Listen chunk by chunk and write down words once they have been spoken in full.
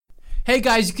Hey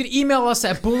guys, you can email us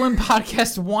at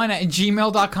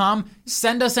boolinpodcast1@gmail.com.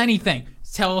 Send us anything.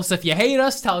 Tell us if you hate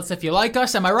us. Tell us if you like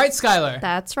us. Am I right, Skylar?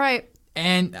 That's right.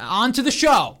 And on to the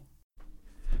show.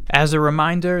 As a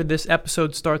reminder, this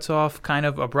episode starts off kind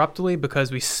of abruptly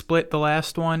because we split the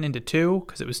last one into two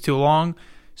because it was too long.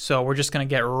 So we're just going to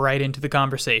get right into the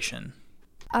conversation.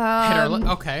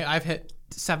 Okay, I've hit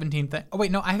 17 things. Oh, wait,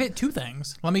 no, I've hit 2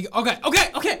 things. Let me... Okay.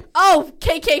 Oh,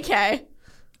 KKK.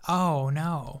 Oh,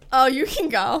 no. Oh, you can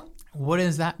go. What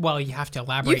is that? Well, you have to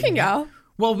elaborate. You can go.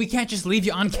 Well, we can't just leave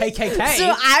you on KKK. So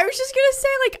I was just going to say,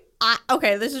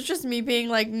 okay, this is just me being,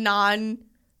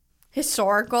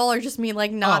 non-historical or just me,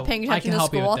 not paying attention to school. I can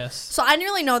help you with this. So I didn't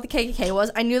really know what the KKK was.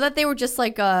 I knew that they were just I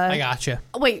gotcha.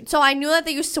 Wait, so I knew that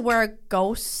they used to wear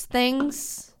ghost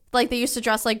things. They used to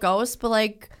dress like ghosts, but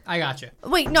I gotcha.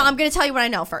 Wait, no, I'm going to tell you what I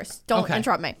know first. Don't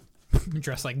interrupt me.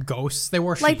 Dress like ghosts. They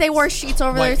wore sheets. They wore sheets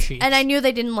over White there. Sheets. And I knew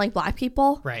they didn't like black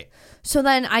people. Right. So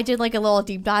then I did a little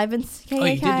deep dive into KKK. Oh,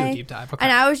 you did do a deep dive. Okay.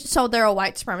 And so they're a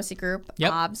white supremacy group.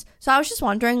 Yep. OBS. So I was just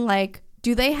wondering,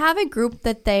 do they have a group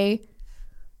that they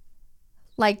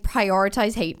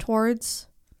prioritize hate towards?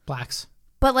 Blacks.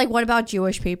 But what about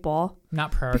Jewish people?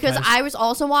 Not prioritized. Because I was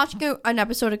also watching an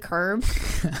episode of Curb,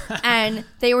 and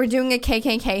they were doing a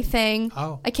KKK thing,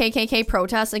 a KKK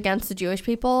protest against the Jewish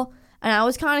people, and I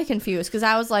was kind of confused because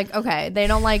I was like, okay, they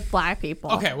don't like black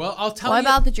people. Okay, well, I'll tell you. What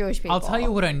about the Jewish people? I'll tell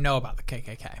you what I know about the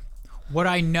KKK. What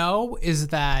I know is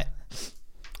that...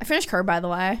 I finished Curb, by the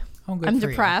way. Oh, good I'm for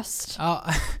depressed.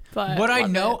 But what I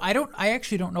know, I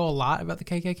actually don't know a lot about the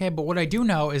KKK, but what I do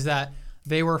know is that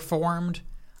they were formed,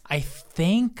 I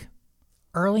think,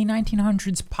 early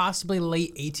 1900s, possibly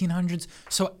late 1800s.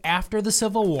 So after the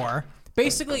Civil War,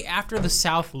 basically after the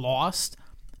South lost,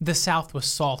 the South was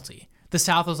salty. The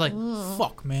South was like,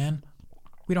 fuck, man.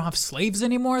 We don't have slaves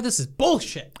anymore? This is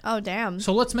bullshit. Oh, damn.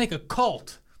 So let's make a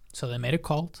cult. So they made a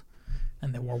cult,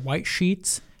 and they wore white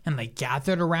sheets, and they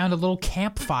gathered around a little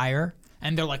campfire,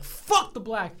 and they're like, fuck the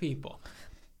black people.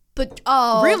 But,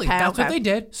 really, okay, that's what they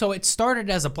did. So it started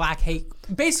as a black hate.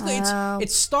 Basically,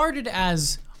 it started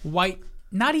as white,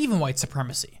 not even white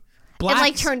supremacy.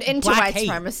 It turned into white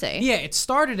supremacy. Yeah, it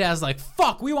started as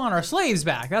fuck, we want our slaves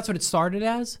back. That's what it started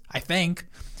as, I think.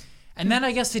 And then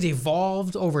I guess it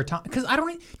evolved over time. Because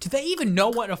do they even know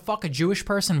what a Jewish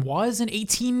person was in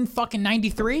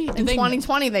 1893? In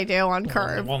 2020 they do on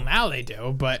Curb. Well, now they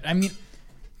do. But, I mean,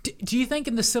 do you think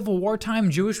in the Civil War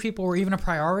time Jewish people were even a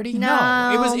priority?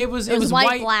 No. It was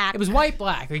white, black. It was white,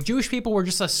 black. Jewish people were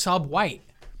just a sub-white.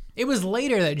 It was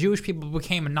later that Jewish people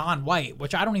became non-white,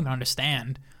 which I don't even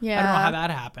understand. Yeah. I don't know how that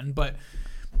happened. But,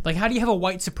 how do you have a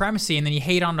white supremacy and then you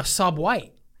hate on a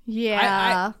sub-white?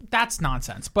 Yeah. That's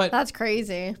nonsense. But that's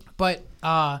crazy. But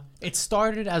it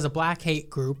started as a black hate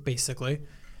group, basically.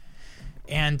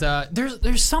 And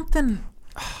there's something...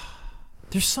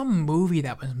 There's some movie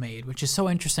that was made, which is so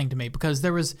interesting to me, because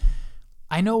there was...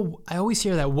 I always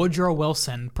hear that Woodrow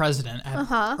Wilson, president at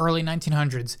early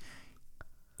 1900s,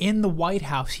 in the White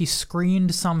House, he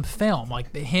screened some film.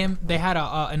 They had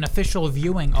an official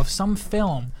viewing of some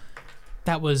film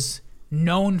that was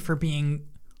known for being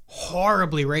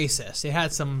horribly racist. It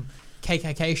had some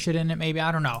KKK shit in it, maybe.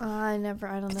 I don't know. I don't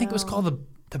know. I think it was called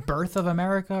The Birth of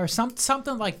America or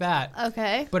something like that.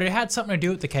 Okay. But it had something to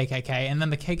do with the KKK, and then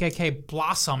the KKK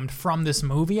blossomed from this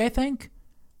movie, I think.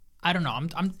 I don't know. I'm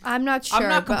not sure. I'm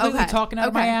not completely talking out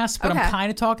of my ass, but I'm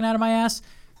kind of talking out of my ass.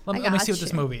 Let me see what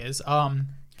this movie is.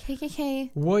 KKK.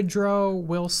 Woodrow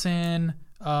Wilson,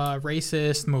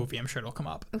 racist movie. I'm sure it'll come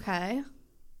up. Okay.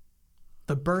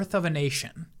 The Birth of a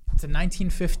Nation. It's a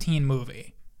 1915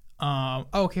 movie.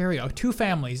 Okay, here we go. 2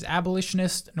 families,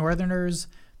 abolitionist Northerners,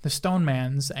 the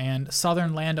Stonemans, and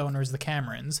Southern landowners, the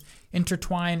Camerons,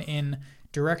 intertwine in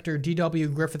director D.W.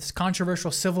 Griffith's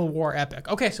controversial Civil War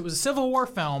epic. Okay, so it was a Civil War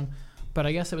film, but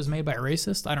I guess it was made by a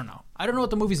racist? I don't know. I don't know what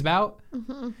the movie's about.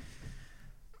 Mm-hmm.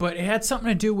 But it had something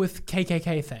to do with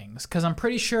KKK things, because I'm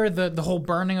pretty sure the whole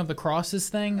burning of the crosses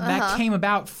thing, that came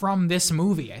about from this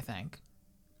movie, I think.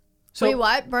 So, wait,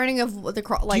 what? Burning of the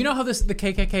cross? Do you know how the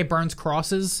KKK burns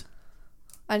crosses?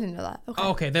 I didn't know that. Okay.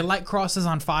 Okay, they light crosses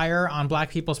on fire on black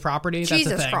people's property. Jesus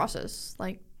that's a thing. Crosses,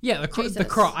 yeah, the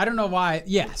cross. I don't know why.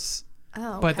 Yes.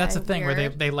 Oh, but that's a thing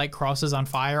where they light crosses on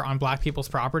fire on black people's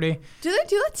property. Do they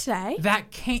do that today? That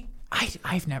can't. I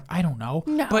don't know.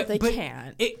 No, but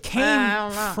can't. It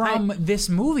came from this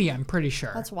movie, I'm pretty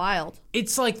sure. That's wild.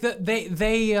 It's like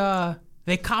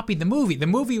they copied the movie. The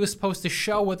movie was supposed to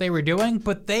show what they were doing,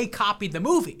 but they copied the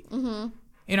movie. Mm-hmm.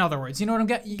 In other words, you know what I'm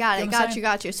getting?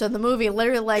 Got you. So the movie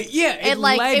literally,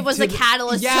 it was the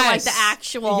catalyst to the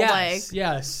actual,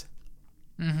 Yes.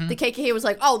 the KKK was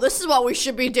like, oh, this is what we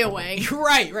should be doing.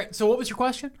 Right. So what was your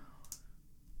question?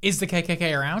 Is the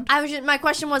KKK around? My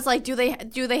question was like, do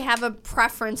they have a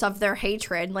preference of their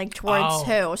hatred like towards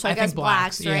who? So I guess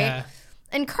blacks, right? Yeah.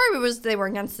 And Kirby they were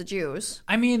against the Jews.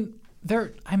 I mean,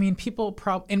 people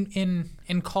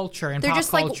in culture and pop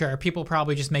culture, people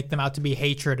probably just make them out to be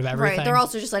hatred of everything. Right. They're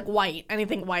also just like white,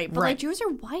 anything white. But like Jews are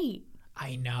white.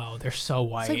 I know, they're so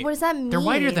white. It's like, what does that mean? They're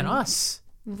whiter than us.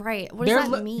 Right. What does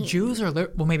that mean? Jews are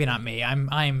well, maybe not me.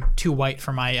 I'm too white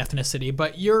for my ethnicity,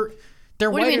 but they're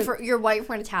what do you mean? You're white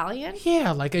for an Italian?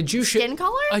 Yeah, like a Jew skin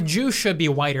color. A Jew should be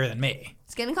whiter than me.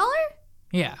 Skin color?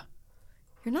 Yeah.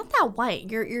 You're not that white.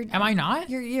 You're. Am I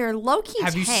not? You're low key.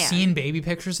 Have you seen baby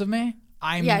pictures of me?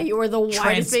 You were the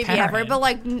whitest baby ever. But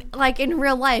like in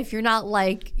real life, you're not.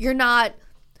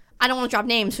 I don't want to drop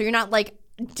names, so you're not like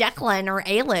Declan or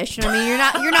Ailish. You know what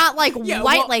I mean? You're not like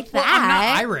white like that. I'm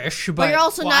not Irish, but you're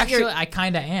also not. Actually, I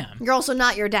kind of am. You're also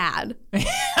not your dad.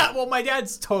 Well, my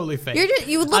dad's totally fake.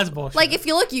 You look That's bullshit. like if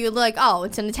you look, you like, oh,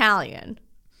 it's an Italian.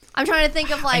 I'm trying to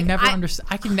think of like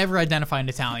I can never identify an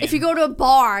Italian. If you go to a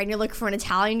bar and you're looking for an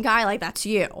Italian guy, like that's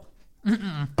you.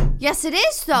 Yes, it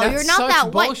is though. You're not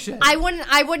that bullshit. white.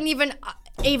 I wouldn't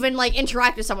even like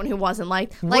interact with someone who wasn't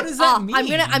like. What does that mean?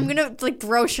 I'm gonna like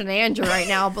throw Andrew right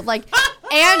now, but like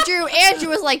Andrew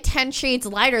is like 10 shades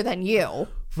lighter than you.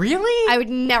 Really? I would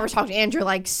never talk to Andrew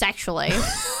like sexually. You know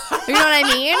what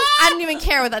I mean? I don't even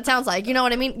care what that sounds like. You know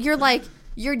what I mean?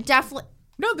 You're definitely.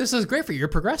 No, this is great for you. You're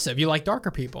progressive. You like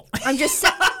darker people. I'm just no,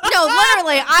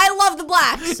 literally. I love the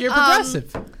blacks. You're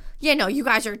progressive. Yeah, no, you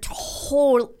guys are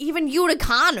total. Even you to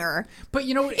Connor. But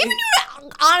you know what? Even you to,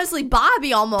 honestly,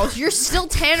 Bobby almost. You're still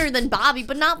tanner than Bobby,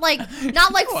 but not like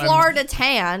Florida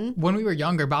tan. When we were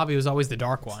younger, Bobby was always the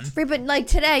dark one. Right, but like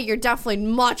today, you're definitely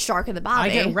much darker than Bobby.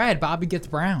 I get red. Bobby gets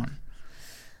brown.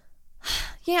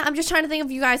 Yeah, I'm just trying to think of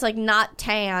you guys like not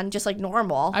tan, just like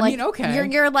normal. I mean, okay.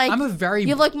 You're like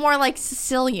you look more like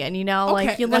Sicilian, you know, okay,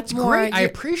 like you that's look more. Great. I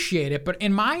appreciate it, but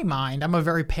in my mind, I'm a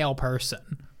very pale person.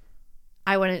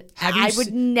 I wouldn't. I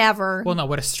would never. Well, no.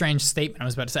 What a strange statement I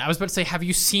was about to say. I was about to say, have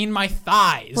you seen my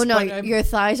thighs? Well, no. Your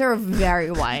thighs are very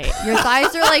white. Your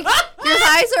thighs are like. Your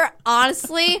thighs are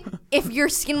honestly. If your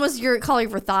skin was your color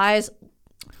for thighs.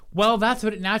 Well, that's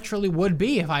what it naturally would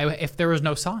be if there was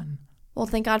no sun. Well,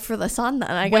 thank God for the sun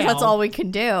then. I guess that's all we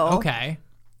can do. Okay.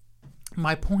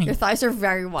 My point. Your thighs are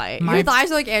very white. Your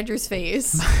thighs are like Andrew's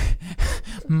face.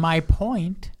 My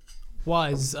point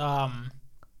was,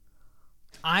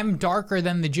 I'm darker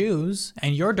than the Jews,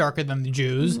 and you're darker than the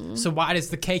Jews. Mm-hmm. So why does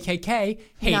the KKK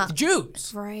hate the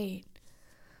Jews? Right.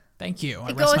 Thank you.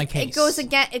 I rest my case. It goes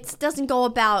again. It doesn't go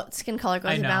about skin color. It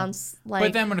goes about like.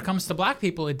 But then when it comes to black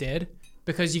people, it did.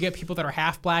 Because you get people that are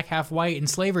half black, half white in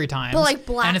slavery times. But like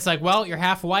black. And it's like, well, you're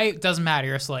half white, doesn't matter,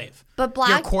 you're a slave. But black.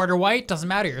 You're quarter white, doesn't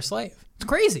matter, you're a slave. It's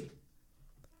crazy.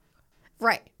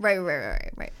 Right.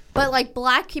 But like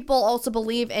black people also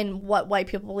believe in what white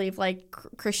people believe, like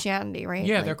Christianity, right?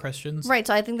 Yeah, like, they're Christians. Right,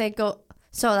 so I think they go.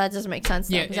 So that doesn't make sense.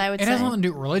 Yeah, I would it say has nothing to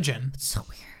do with religion. It's so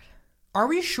weird. Are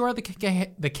we sure the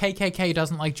KKK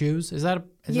doesn't like Jews? Is that?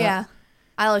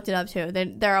 I looked it up too.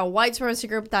 They're a white supremacy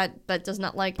group that does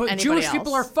not like anybody else. But Jewish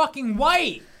people are fucking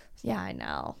white. Yeah, I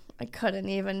know. I couldn't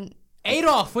even.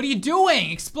 Adolf, what are you doing?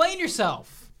 Explain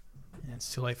yourself.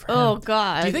 It's too late for him. Oh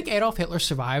God. Do you think Adolf Hitler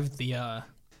survived the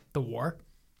war?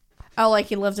 Oh, like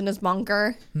he lived in his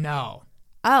bunker? No.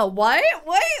 Oh, what?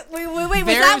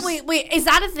 Wait. Is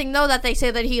that a thing though that they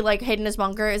say that he like hid in his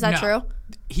bunker? Is that true?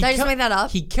 Did I just make that up?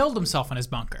 He killed himself in his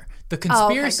bunker. The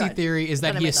conspiracy theory is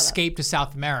that he escaped to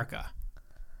South America.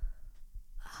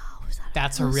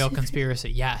 That's a real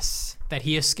conspiracy, yes. That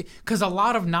he escaped. Because a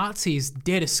lot of Nazis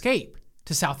did escape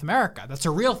to South America. That's a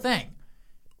real thing.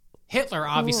 Hitler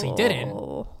obviously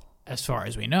didn't, as far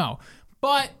as we know.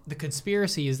 But the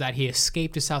conspiracy is that he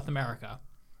escaped to South America.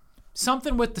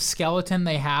 Something with the skeleton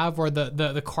they have, or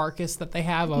the carcass that they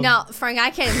have. No, Frank, I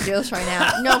can't even do this right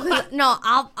now. No,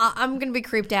 I'm going to be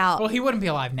creeped out. Well, he wouldn't be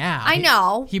alive now. I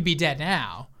know. He'd be dead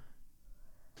now.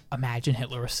 Imagine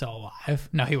Hitler was still alive.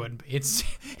 No, he wouldn't be.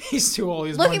 He's too old.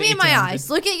 Look at me in my eyes.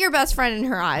 Look at your best friend in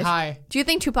her eyes. Hi. Do you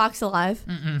think Tupac's alive?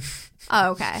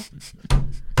 Oh, okay.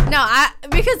 No,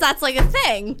 because that's like a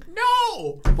thing.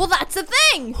 No. Well, that's a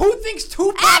thing. Who thinks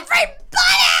Tupac? Everybody!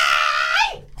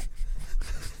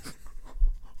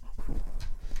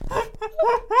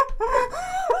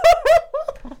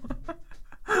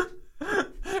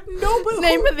 Nobody.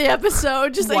 Name of the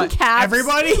episode, just in caps.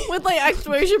 Everybody? With like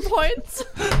exclamation points.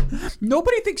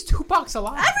 Nobody thinks Tupac's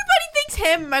alive. Everybody thinks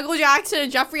him, Michael Jackson,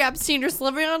 and Jeffrey Epstein are just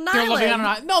living on an island. They're living on an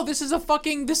island. No, this is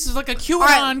like a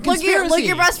QAnon conspiracy. Look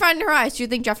your best friend in her eyes. Do you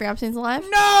think Jeffrey Epstein's alive?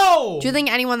 No! Do you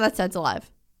think anyone that's dead's alive?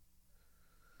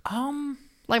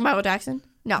 Like Michael Jackson?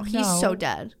 No, he's No. so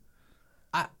dead.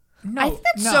 No, I think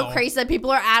that's so crazy that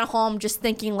people are at home just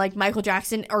thinking like Michael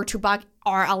Jackson or Tupac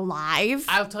are alive.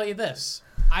 I'll tell you this.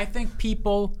 I think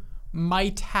people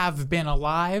might have been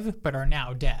alive but are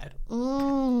now dead.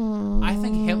 I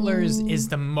think Hitler's is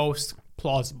the most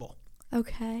plausible.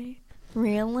 Okay.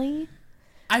 Really?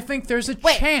 I think there's a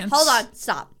Wait, chance. hold on.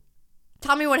 Stop.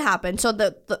 Tell me what happened. So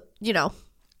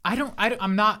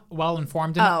I'm not well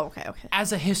informed in it. Oh, okay.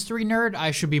 As a history nerd, I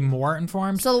should be more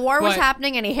informed. So the war was but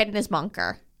happening and he hid in his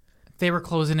bunker. They were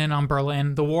closing in on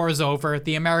Berlin. The war is over.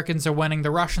 The Americans are winning. The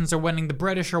Russians are winning. The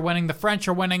British are winning. The French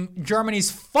are winning.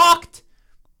 Germany's fucked.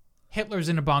 Hitler's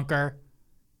in a bunker.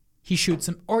 He shoots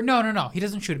him. Or no. He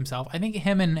doesn't shoot himself. I think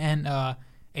him and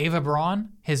Eva Braun,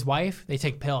 his wife, they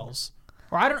take pills.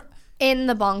 Or I don't. In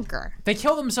the bunker. They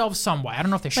kill themselves some way. I don't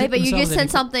know if they shoot Wait, but themselves. you just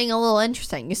said something a little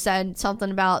interesting. You said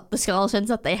something about the skeletons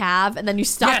that they have, and then you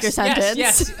stopped your sentence.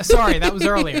 Yes. Sorry, that was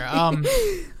earlier.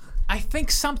 I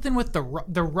think something with the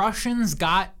Russians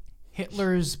got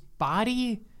Hitler's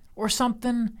body or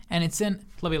something, and it's in.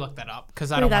 Let me look that up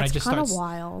because I don't want to just start. That's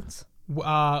kind of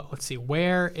wild. Let's see.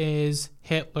 Where is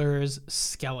Hitler's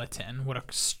skeleton? What a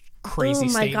crazy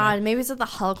statement. Oh my god, maybe it's at the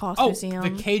Holocaust Museum.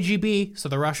 The KGB, so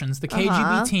the Russians, the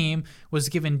KGB team was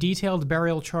given detailed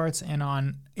burial charts, and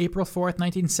on April 4th,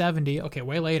 1970, okay,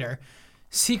 way later,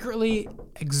 secretly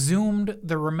exhumed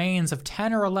the remains of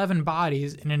 10 or 11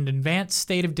 bodies in an advanced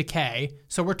state of decay.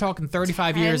 So we're talking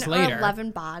 35 years later.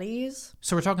 11 bodies?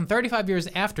 So we're talking 35 years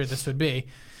after this would be.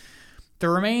 The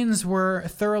remains were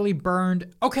thoroughly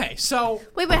burned. Okay, so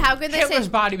wait, but how could they Hitler's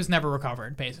body was never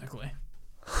recovered, basically.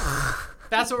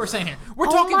 That's what we're saying here. We're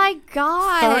talking my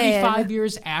god. 35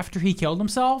 years after he killed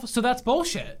himself, so that's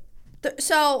bullshit.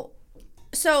 So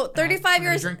 35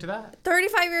 years. Drink to that.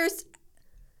 35 years.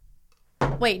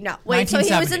 Wait, no. Wait, so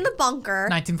he was in the bunker.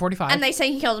 1945. And they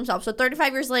say he killed himself. So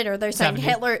 35 years later, they're saying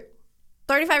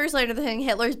 35 years later, they're saying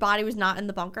Hitler's body was not in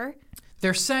the bunker?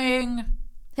 They're saying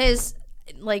his,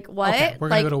 like, what? Okay, we're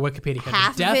going to go to Wikipedia.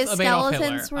 Half of his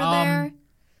skeletons were there?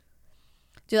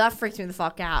 Dude, that freaks me the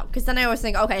fuck out. Because then I always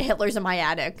think, okay, Hitler's in my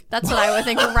attic. That's what I would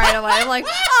think right away. I'm like,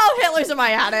 oh, Hitler's in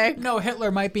my attic. No,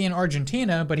 Hitler might be in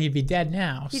Argentina, but he'd be dead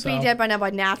now. He'd be dead by now by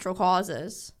natural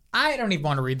causes. I don't even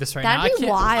want to read this right That'd now.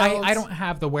 Be wild. I don't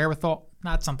have the wherewithal.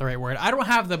 That's not the right word. I don't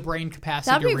have the brain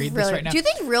capacity to read this right now. Do you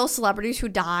think real celebrities who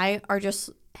die are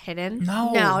just hidden?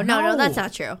 No, that's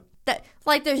not true.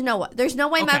 There's no way. There's no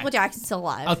way Michael Jackson's still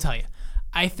alive. I'll tell you.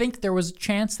 I think there was a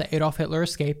chance that Adolf Hitler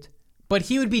escaped, but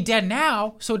he would be dead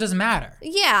now, so it doesn't matter.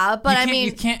 Yeah, but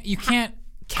you can't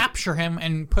capture him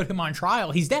and put him on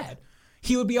trial. He's dead.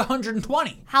 He would be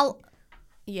 120. How?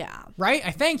 Yeah. Right?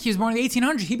 I think he was born in the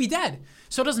 1800s. He'd be dead.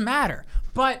 So it doesn't matter.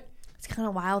 But it's kind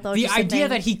of wild, though. The idea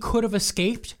that he could have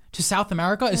escaped to South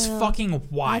America is fucking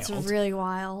wild. That's really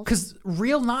wild. Because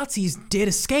real Nazis did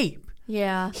escape.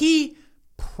 Yeah. He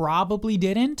probably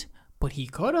didn't, but he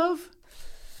could have.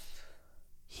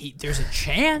 There's a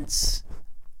chance.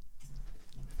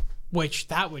 Which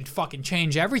that would fucking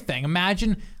change everything.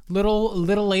 Imagine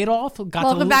little Adolf got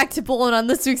Welcome back to Bullet on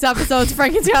this week's episode.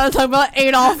 Frankie's gonna talk about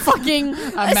Adolf fucking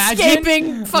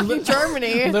escaping fucking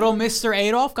Germany. Little Mr.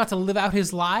 Adolf got to live out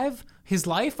his life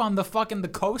on the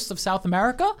coast of South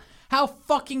America. How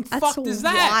fucking fucked is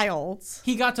that? Wild.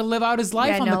 He got to live out his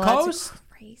life on the coast.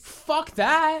 Crazy. Fuck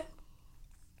that.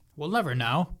 We'll never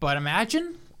know, but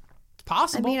imagine it's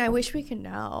possible. I mean, I wish we could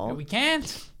know. But we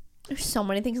can't. There's so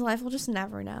many things in life we'll just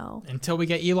never know. Until we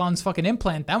get Elon's fucking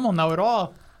implant, then we'll know it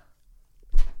all.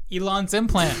 Elon's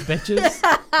implant, bitches.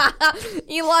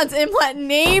 Elon's implant.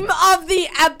 Name of the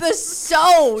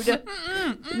episode.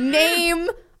 Name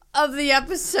of the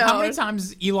episode. How many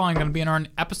times is Elon going to be in our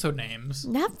episode names?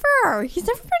 Never. He's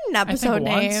never been an episode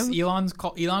name. Once.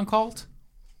 Elon cult?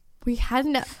 We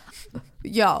hadn't.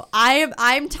 Yo,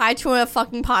 I'm tied to a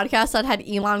fucking podcast that had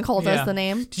Elon cult as the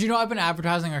name. Did you know I've been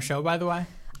advertising our show, by the way?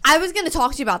 I was going to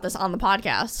talk to you about this on the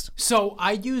podcast. So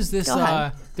I use this.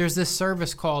 There's this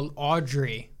service called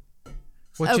Audrey,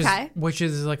 which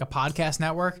is like a podcast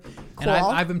network, cool. And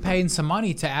I've been paying some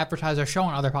money to advertise our show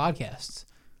on other podcasts.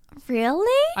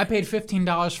 Really? I paid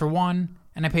 $15 for one,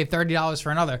 and I paid $30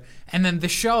 for another. And then the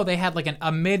show, they had like an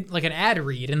ad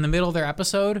read in the middle of their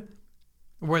episode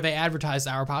where they advertised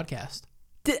our podcast.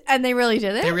 And they really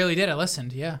did it? They really did. I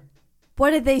listened. Yeah.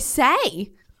 What did they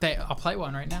say? I'll play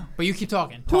one right now, but you keep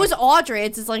talking. Who's Audrey?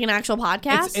 It's like an actual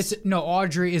podcast? No,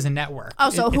 Audrey is a network. Oh,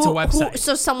 so it's a website.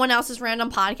 So someone else's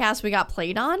random podcast we got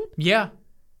played on? Yeah.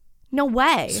 No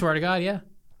way. Swear to God, yeah.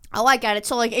 Oh, I got it.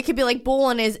 So like it could be like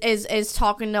Bullen is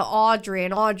talking to Audrey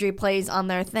and Audrey plays on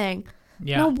their thing.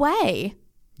 Yeah. No way.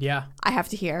 Yeah. I have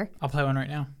to hear. I'll play one right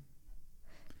now.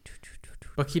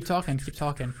 But keep talking,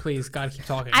 please. Gotta keep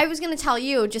talking. I was gonna tell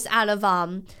you just out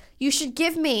of you should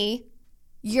give me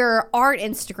your art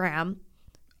Instagram.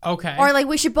 Okay. Or like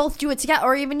we should both do it together,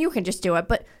 or even you can just do it.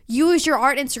 But use your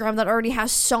art Instagram that already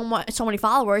has so many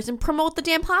followers and promote the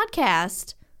damn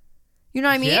podcast. You know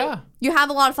what I mean? Yeah. You have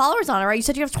a lot of followers on it, right? You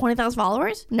said you have 20,000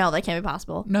 followers? No, that can't be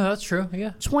possible. No, that's true.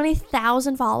 Yeah.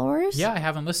 20,000 followers? Yeah, I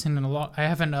haven't listened in a long. I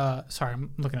haven't. Sorry,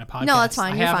 I'm looking at podcasts. No, that's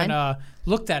fine. You're I haven't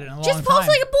looked at it in a long time. Just post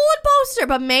like a bullet poster,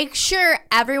 but make sure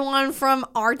everyone from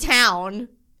our town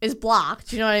is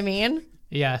blocked. You know what I mean?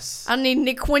 Yes. I don't need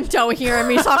Nick Quinto hearing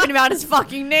me talking about his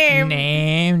fucking name.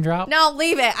 Name drop. No,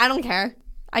 leave it. I don't care.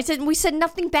 We said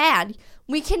nothing bad.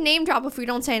 We can name drop if we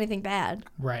don't say anything bad.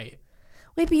 Right.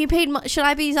 Wait, but you paid. Should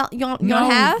I be? You want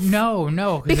half?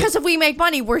 No. Because if we make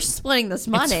money, we're splitting this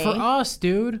money. It's for us,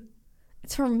 dude.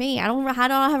 It's for me. I don't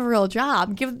have a real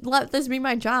job. Let this be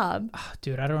my job. Oh,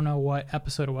 dude, I don't know what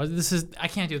episode it was. I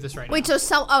can't do this right now. Wait,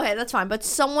 so okay, that's fine. But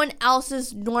someone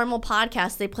else's normal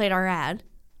podcast, they played our ad.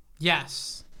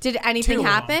 Yes. Did anything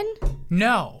happen?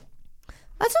 No.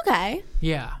 That's okay.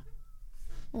 Yeah.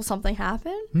 Will something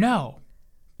happen? No.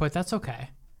 But that's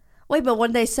okay. Wait, but what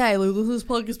did they say? Like, this is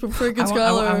podcast from Frank and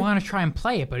Skylar. I want to try and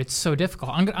play it, but it's so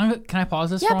difficult. Can I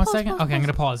pause this for 1 second? Okay, I'm going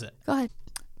to pause it. Go ahead.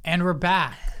 And we're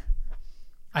back.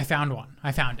 I found one.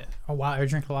 I found it. Oh, wow. I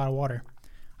drink a lot of water.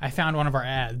 I found one of our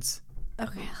ads.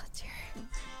 Okay, let's hear it.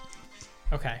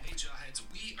 Okay. Hey, Jawheads,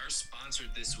 we are sponsored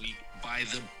this week by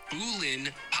the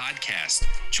Boolin Podcast.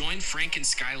 Join Frank and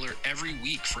Skylar every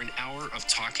week for an hour of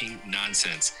talking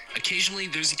nonsense. Occasionally,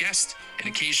 there's a guest, and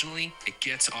occasionally, it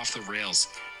gets off the rails.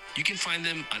 You can find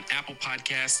them on Apple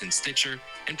Podcasts and Stitcher,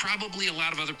 and probably a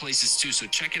lot of other places too. So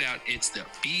check it out. It's the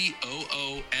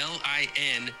BOOLIN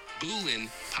Boolin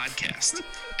Podcast,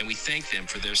 and we thank them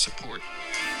for their support.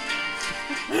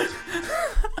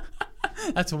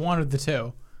 That's one of the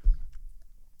two.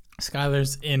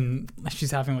 Skylar's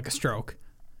she's having like a stroke.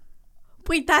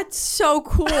 Wait, that's so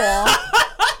cool.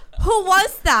 Who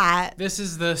was that? This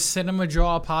is the Cinema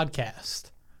Jaw podcast.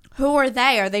 Who are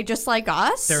they? Are they just like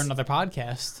us? They're another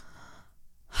podcast.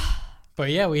 But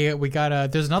yeah, we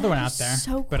got there's another one out there,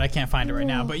 so but I can't find it right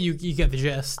now. But you get the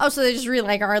gist. Oh, so they just read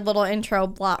like our little intro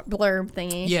blurb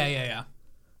thingy. Yeah.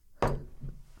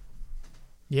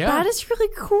 Yeah. That is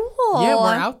really cool. Yeah,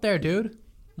 we're out there, dude.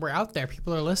 We're out there.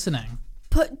 People are listening.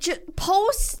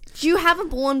 Post. Do you have a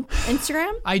Boolin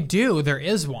Instagram? I do. There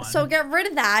is one. So get rid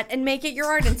of that and make it your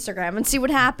art Instagram and see what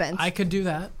happens. I could do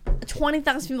that.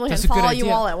 20,000 people can That's a good follow idea.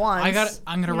 you all at once.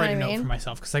 I'm gonna write a note for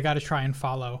myself because I got to try and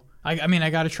follow. I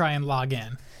got to try and log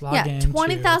in. Yeah,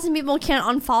 20,000 people can't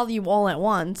unfollow you all at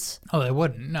once. Oh, they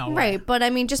wouldn't. No. Right, but I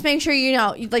mean, just make sure you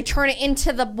like turn it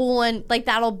into the Boolin. Like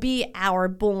that'll be our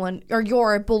Boolin or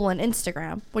your Boolin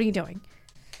Instagram. What are you doing?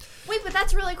 Wait, but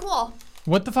that's really cool.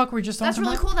 What the fuck were we just talking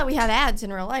about? That's really cool that we have ads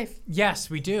in real life. Yes,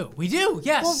 we do. We do.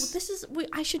 Yes. Well,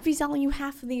 I should be selling you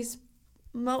half of these.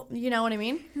 You know what I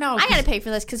mean? No, I gotta pay for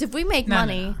this because if we make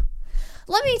money, no.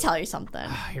 Let me tell you something.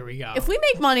 Here we go. If we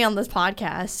make money on this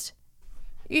podcast,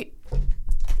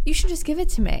 you should just give it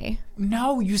to me.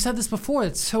 No, you said this before.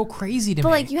 It's so crazy to me. But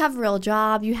like, you have a real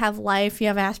job, you have life, you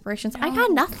have aspirations. I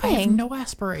got nothing. I have no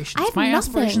aspirations. I have My nothing.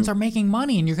 aspirations are making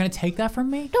money, and you're gonna take that from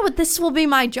me? No, but this will be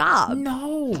my job.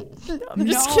 No. I'm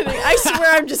just kidding. I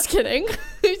swear I'm just kidding.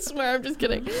 I swear I'm just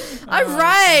kidding. All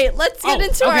right, let's get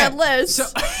into our list.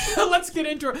 So let's get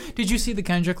into it. Did you see the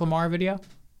Kendrick Lamar video?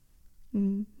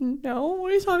 No,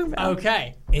 what are you talking about?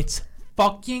 Okay. It's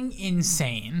fucking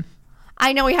insane.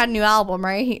 I know he had a new album,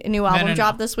 right? A new album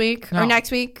dropped this week or next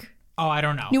week? Oh, I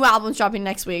don't know. New album's dropping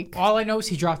next week. All I know is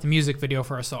he dropped a music video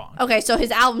for a song. Okay, so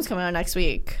his album's coming out next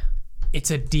week.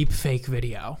 It's a deep fake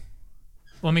video.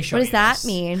 Let me show you. What does that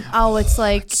mean? Oh, it's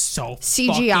like so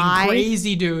CGI. Fucking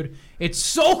crazy, dude. It's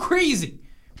so crazy.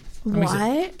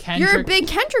 What? You're a big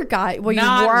Kendrick guy. Well,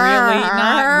 not you were.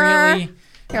 Not really.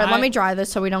 Here, let me dry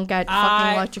this so we don't get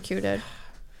fucking electrocuted.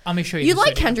 Let me show you. You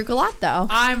like Kendrick a lot, though.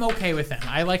 I'm okay with him.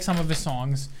 I like some of his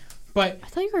songs, but I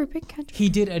thought you were a big Kendrick. He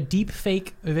did a deep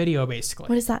fake video, basically.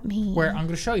 What does that mean? Where I'm going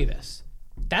to show you this.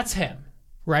 That's him,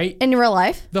 right? In real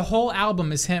life? The whole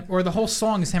album is him, or the whole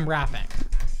song is him rapping.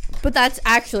 But that's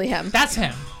actually him. That's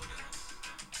him.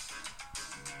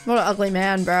 What an ugly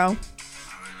man, bro.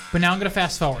 But now I'm going to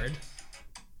fast forward.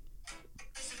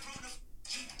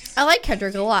 I like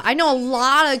Kendrick a lot. I know a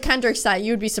lot of Kendricks that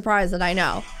you'd be surprised that I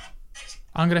know.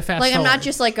 I'm gonna fast forward. I'm not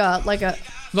just like a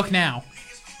Look now.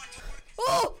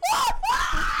 Oh!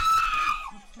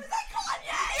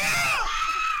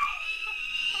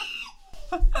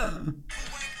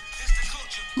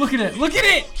 Look at it! Look at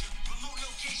it!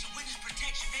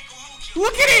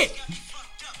 Look at it!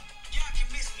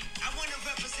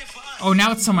 Oh,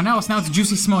 now it's someone else. Now it's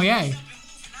Juicy Smollett.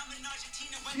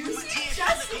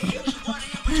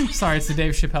 Sorry, it's the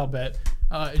Dave Chappelle bit.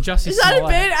 Jussie Is that Smollett. a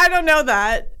bit? I don't know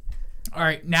that. All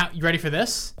right, now you ready for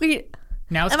this? Wait.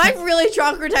 Now it's Am I really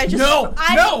drunk or did I just...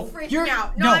 I'm freaking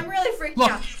out. No, I'm really freaking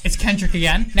out. Look, it's Kendrick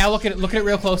again. Now look at it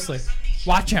real closely.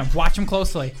 Watch him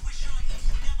closely.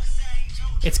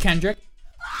 It's Kendrick.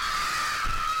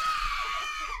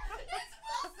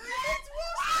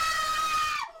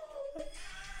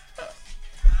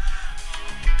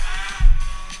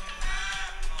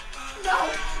 No,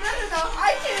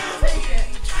 I can't even take it.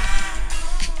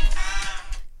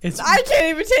 I can't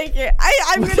even take it.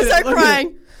 I'm gonna start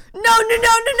crying. No.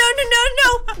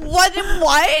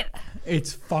 What?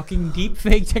 It's fucking deep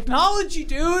fake technology,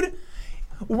 dude.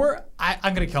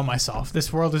 I'm gonna kill myself.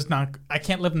 This world is not. I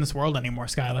can't live in this world anymore,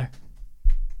 Skylar.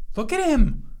 Look at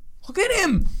him.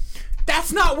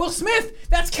 That's not Will Smith.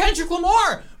 That's Kendrick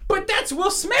Lamar. But that's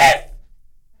Will Smith.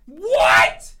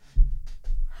 What?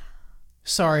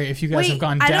 Sorry if you guys have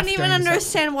gone deaf. I don't even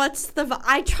understand what's the...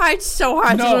 I tried so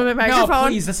hard to move my microphone. No,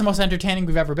 please. That's the most entertaining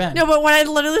we've ever been. No, but when I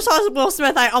literally saw Will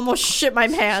Smith, I almost shit my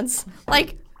pants.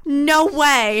 Like, no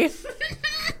way.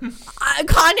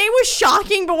 Kanye was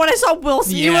shocking, but when I saw Will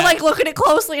Smith, you were like, look at it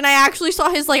closely, and I actually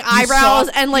saw his like eyebrows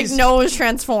and like nose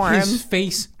transform. His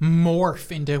face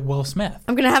morph into Will Smith.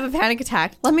 I'm gonna have a panic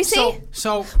attack. Let me see.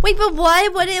 So wait, but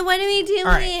what? What are we doing?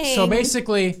 All right. So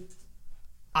basically,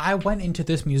 I went into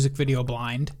this music video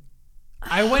blind.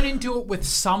 I went into it with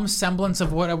some semblance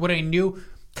of what I knew,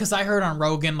 because I heard on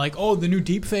Rogan like, oh, the new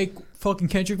deepfake fucking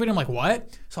Kendrick video. I'm like,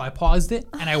 what? So I paused it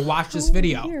and I watched this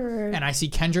video, and I see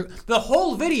Kendrick. The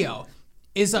whole video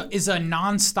is a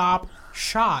nonstop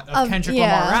shot of Kendrick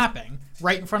Lamar rapping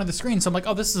right in front of the screen. So I'm like,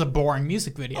 oh, this is a boring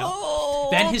music video. Oh,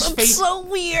 then his face, so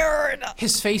weird.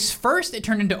 His face first, it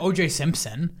turned into O.J.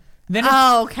 Simpson. Then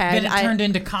Then it turned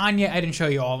into Kanye. I didn't show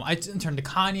you all. It turned to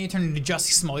Kanye. It turned into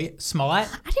Jussie Smollett. I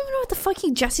don't even know what the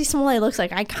fucking Jussie Smollett looks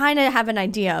like. I kind of have an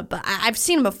idea, but I've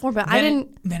seen him before, but I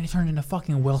didn't. Then it turned into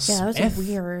fucking Will Smith. Yeah, that was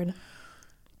weird.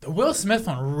 The Will Smith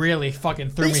one really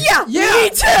fucking threw me. Yeah, me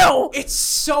too. It's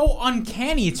so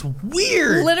uncanny. It's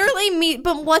weird. Literally me.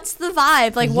 But what's the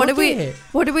vibe? Like, what are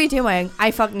we doing?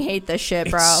 I fucking hate this shit,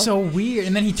 bro. It's so weird.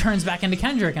 And then he turns back into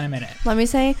Kendrick in a minute. Let me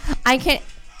say, I can't.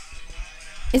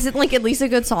 Is it like at least a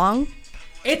good song?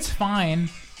 It's fine.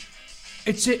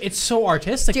 It's so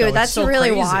artistic. Dude, though. that's so really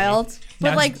crazy. wild.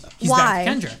 But like, he's why?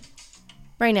 Kendrick.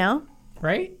 Right now?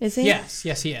 Right? Is he? Yes,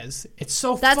 he is. It's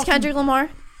so. That's Kendrick Lamar.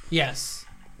 Yes.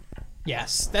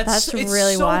 That's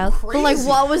really so wild. Crazy. But like,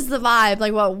 what was the vibe?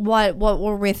 Like, what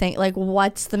were we thinking? Like,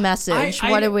 what's the message?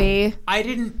 What are we? I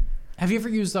didn't. Have you ever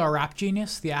used Rap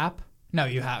Genius, the app? No,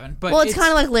 you haven't. But well, it's kind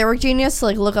of like Lyric Genius, to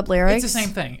like look up lyrics. It's the same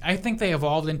thing. I think they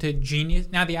evolved into Genius.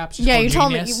 Now the app's just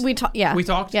called Genius. Told me we talked. Yeah, we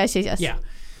talked. Yes. Yeah,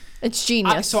 it's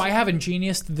Genius. So I haven't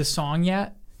Geniused the song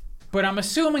yet, but I'm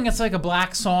assuming it's like a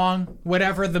black song.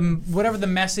 Whatever the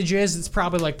message is, it's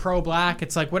probably like pro-black.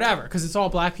 It's like whatever, because it's all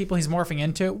black people he's morphing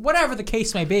into. Whatever the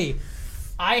case may be,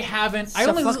 I haven't. So I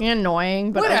only fucking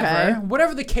annoying, but whatever. Okay.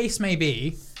 Whatever the case may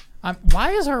be.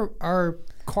 Why is our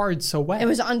card so wet? It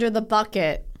was under the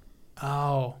bucket.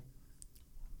 Oh.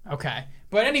 Okay.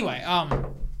 But anyway,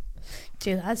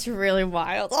 dude, that's really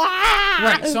wild.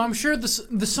 Right. So I'm sure the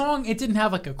song, it didn't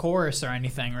have like a chorus or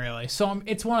anything really. So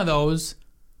it's one of those.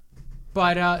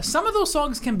 But some of those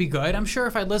songs can be good. I'm sure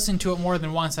if I listened to it more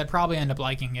than once, I'd probably end up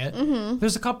liking it. Mm-hmm.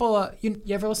 There's a couple. You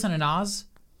ever listen to Nas?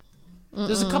 Mm-mm.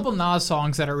 There's a couple Nas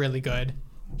songs that are really good.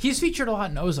 He's featured a lot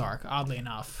in Ozark, oddly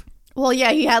enough. Well,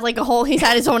 yeah, he's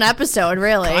had his own episode,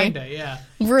 really. Kinda, yeah.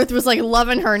 Ruth was like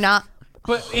loving her not.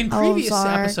 But in previous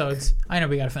episodes, I know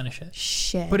we gotta finish it.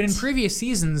 Shit. But in previous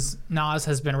seasons, Nas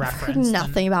has been referenced.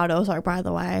 Nothing about Ozark, by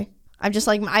the way. I'm just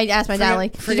like, I asked my dad,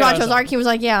 like, did you watch Ozark? He was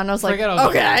like, yeah. And I was like,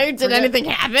 okay, did anything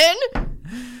happen?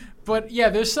 But yeah,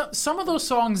 there's some of those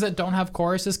songs that don't have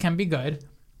choruses can be good.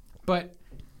 But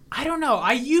I don't know.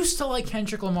 I used to like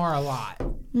Kendrick Lamar a lot.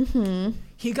 Mm-hmm.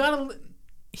 He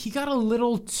got a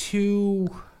little too...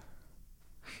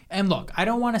 And look, I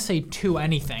don't want to say too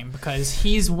anything because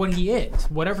he's what he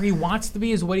is. Whatever he wants to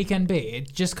be is what he can be.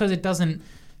 Just because it doesn't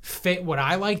fit what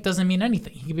I like doesn't mean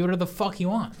anything. He can be whatever the fuck he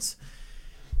wants.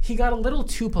 He got a little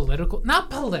too political. Not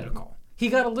political. He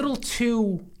got a little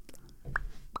too...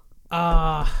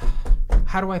 how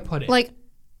do I put it? Like,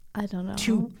 I don't know.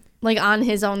 Too... Like on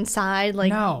his own side?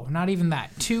 Like no, not even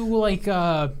that. Too like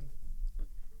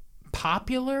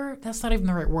popular? That's not even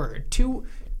the right word. Too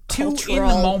cultural. In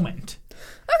the moment.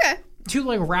 Okay. Too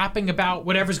like rapping about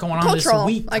whatever's going on cultural,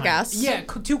 this week. I guess. Yeah,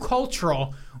 too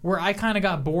cultural. Where I kind of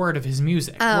got bored of his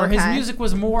music. Where his music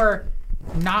was more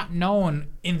not known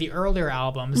in the earlier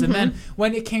albums. And then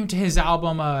when it came to his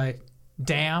album,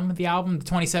 Damn, the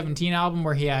 2017 album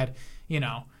where he had,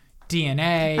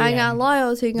 DNA. I got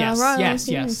loyalty, got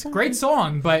royalty. Yes. Great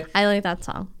song, but I like that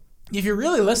song. If you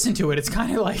really listen to it, it's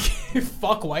kind of like,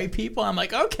 fuck white people. I'm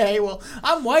like, okay, well,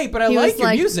 I'm white, but I He like was your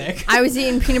like, music. I was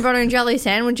eating peanut butter and jelly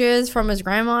sandwiches from his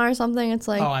grandma or something. It's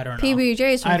like, I don't know.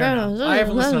 PBJs from I don't grandma's. know. I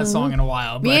haven't listened to that song in a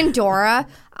while. But Me and Dora,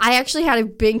 I actually had a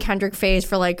big Kendrick phase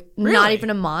for like not Really? even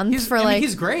a month.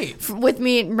 He's great. With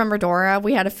me, remember Dora?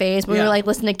 We had a phase where we Yeah. were like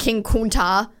listening to King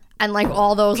Kunta and like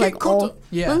all those King like Kunta. old.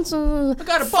 Yeah. I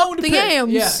got a bone to the pick.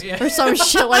 yams Yeah. or some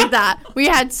shit like that. We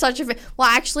had such a well,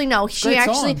 actually no, she Great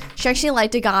song. actually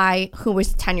liked a guy who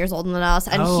was 10 years older than us,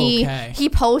 and Okay. he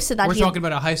posted that We're talking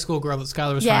about a high school girl that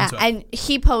Skylar was yeah, friends with. and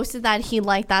he posted that he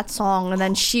liked that song, and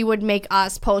then she would make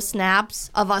us post snaps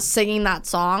of us singing that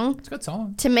song It's a good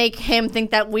song. to make him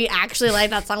think that we actually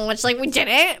liked that song, which like we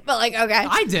didn't, but like okay.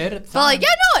 I did. At the But like, time.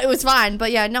 yeah, no, it was fine.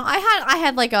 But yeah, no, I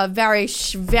had like a very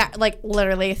like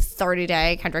literally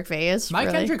 30-day Kendrick phase. My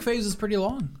really. Kendrick phase is pretty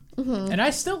long. And I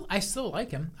still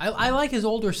like him. I like his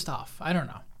older stuff. I don't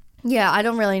know. Yeah, I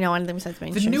don't really know anything besides The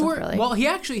mainstream newer, stuff, really. well, he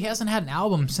actually hasn't had an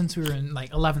album since we were in like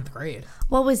 11th grade.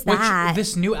 What was Which that?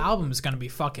 this new album is gonna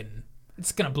be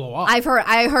it's gonna blow up.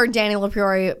 I heard Danny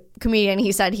LaPriori, comedian.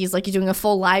 He said he's like doing a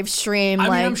full live stream. I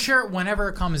like, mean, I'm sure whenever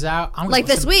it comes out, I'm gonna like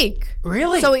this listen- week.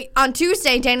 Really? So on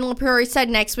Tuesday, Danny LaPriori said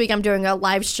next week I'm doing a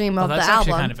live stream of that's the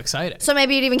actually album. kind of exciting. So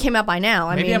maybe it even came out by now.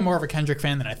 I Maybe mean, I'm more of a Kendrick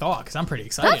fan than I thought because I'm pretty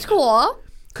excited. that's cool.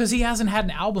 Because he hasn't had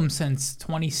an album since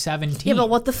 2017. Yeah, but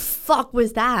what the fuck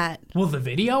was that? Well, the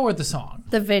video or the song?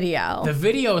 The video. The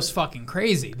video is fucking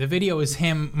crazy. The video is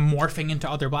him morphing into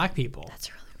other black people.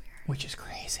 That's really weird. Which is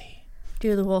crazy.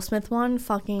 Dude, the Will Smith one,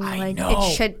 fucking I like know.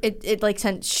 it like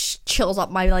sent chills up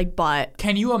my like butt.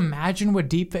 Can you imagine what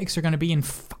deepfakes are going to be in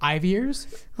 5 years?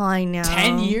 I know.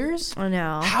 10 years? I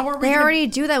know. How are we They gonna- already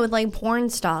do that with like porn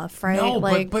stuff, right? No,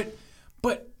 like, but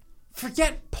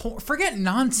forget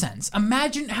nonsense.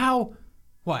 Imagine how.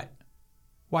 What?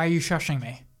 Why are you shushing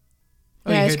me?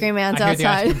 The ice cream man's I hear the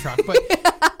outside. ice cream truck,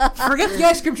 but forget the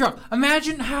ice cream truck.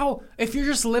 Imagine how if you're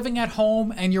just living at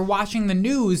home and you're watching the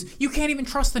news, you can't even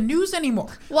trust the news anymore.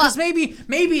 Because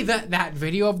maybe that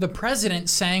video of the president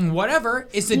saying whatever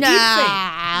is a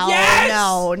deepfake. Yes.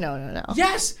 No.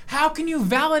 Yes. How can you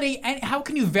validate? How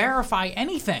can you verify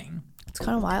anything? It's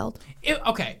kind of wild.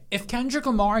 If Kendrick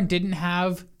Lamar didn't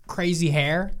have crazy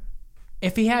hair,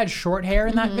 if he had short hair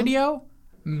in that video,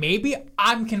 maybe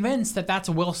I'm convinced that that's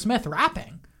Will Smith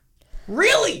rapping.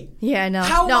 Really? Yeah, no.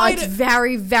 How no, wide- it's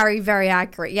very, very, very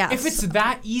accurate. Yes. If it's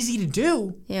that easy to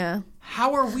do, yeah.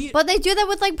 how are we? But they do that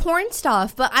with like porn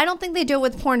stuff. But I don't think they do it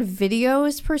with porn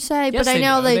videos per se. Yes, but I they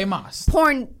know do. like They must.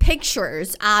 porn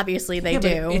pictures. Obviously, they Yeah,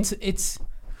 but do.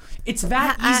 it's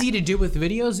that easy to do with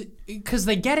videos because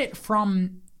they get it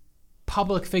from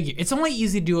public figure. It's only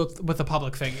easy to do it with a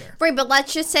public figure. Right, but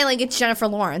let's just say like it's Jennifer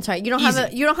Lawrence, right? You don't have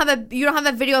Easy. you don't have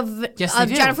a video of, Yes, they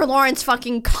do. Jennifer Lawrence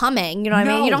fucking coming. You know what I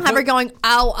mean? No, You don't have her but- going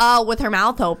ow with her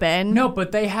mouth open. No,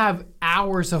 but they have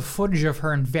hours of footage of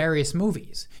her in various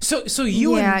movies. So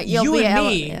you Yeah, and you'll you be and able-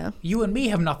 me, yeah. you and me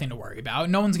have nothing to worry about.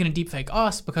 No one's going to deepfake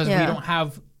us because we Yeah. don't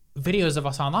have videos of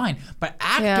us online. But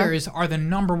actors are the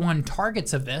number one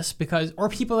targets of this or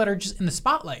people that are just in the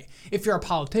spotlight. If you're a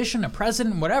politician, a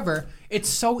president, whatever, it's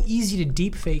so easy to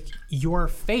deepfake your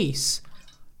face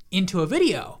into a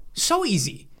video. So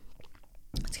easy.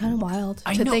 It's kind of wild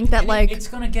I to know, think that and like it's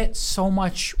gonna get so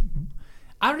much.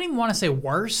 I don't even want to say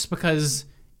worse because,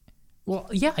 well,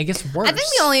 yeah, I guess worse. I think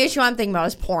the only issue I'm thinking about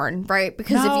is porn, right?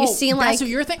 Because if you see like that's what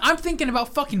you're thinking. I'm thinking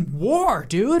about fucking war,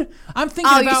 dude. I'm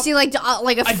thinking oh, about you see like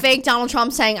a fake Donald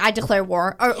Trump saying I declare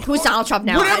war, or who's Donald Trump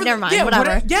now? Never mind, yeah,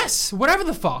 whatever. Yes, whatever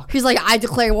the fuck. He's like I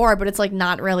declare war, but it's like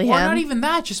not really him. Or not even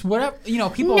that, just whatever,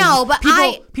 people. No, but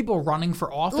people running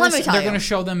for office. Let me tell they're you. gonna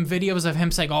show them videos of him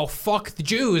saying, "Oh, fuck the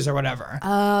Jews" or whatever.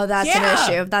 Oh, that's Yeah.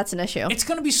 an issue. That's an issue. It's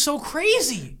gonna be so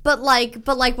crazy. But like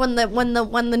when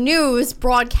the news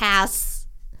broadcasts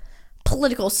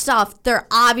political stuff, they're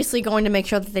obviously going to make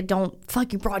sure that they don't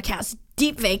fucking broadcast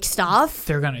deepfake stuff.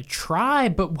 They're gonna try,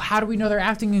 but how do we know they're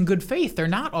acting in good faith? They're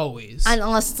not always. And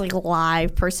unless it's like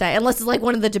live per se, unless it's like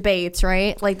one of the debates,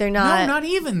 right? Like they're not. No, not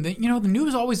even. The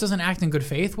news always doesn't act in good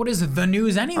faith. What is the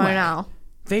news anyway? I know.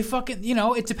 They fucking,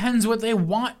 it depends what they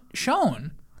want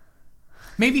shown.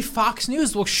 Maybe Fox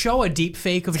News will show a deep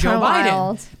fake of Joe kinda Biden.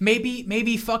 wild.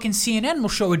 Maybe fucking CNN will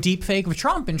show a deep fake of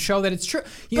Trump and show that it's true.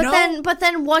 But then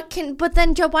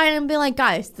Joe Biden will be like,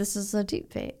 guys, this is a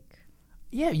deepfake.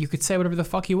 Yeah, you could say whatever the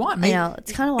fuck you want. Maybe,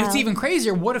 it's kind of wild. It's even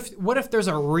crazier. What if there's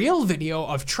a real video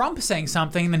of Trump saying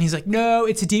something and then he's like, no,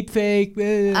 it's a deep fake.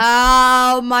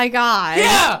 Oh my God.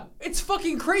 Yeah, it's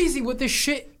fucking crazy what this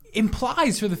shit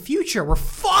implies for the future. We're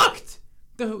fucked.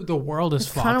 The world is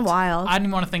fucked. Kind of wild. I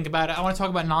didn't want to think about it. I want to talk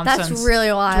about nonsense. That's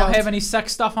really wild. Do I have any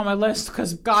sex stuff on my list?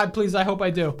 Because God, please, I hope I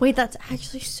do. Wait, that's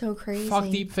actually so crazy. Fuck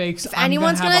deep fakes. If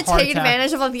anyone's gonna take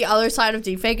advantage of like the other side of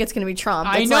deepfake, it's gonna be Trump.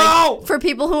 I It's know. Like, for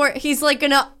people who are, he's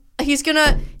gonna hope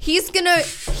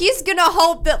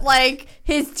that like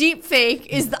his deepfake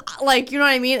is the like, you know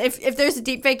what I mean? If there's a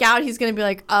deepfake out, he's gonna be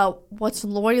like, what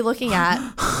are you looking at?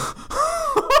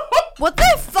 What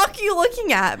the fuck are you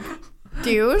looking at,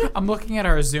 dude? I'm looking at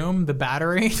our Zoom, the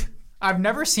battery. I've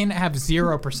never seen it have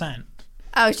 0%.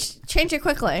 Oh, change it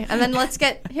quickly, and then let's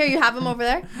get here. You have him over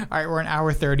there. All right, we're an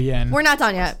hour 30 in. We're not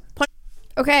done yet.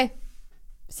 Okay,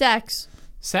 sex.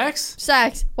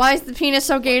 Why is the penis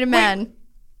so gay to men?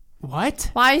 What?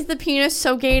 Why is the penis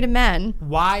so gay to men?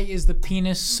 Why is the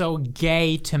penis so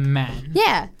gay to men?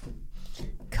 Yeah.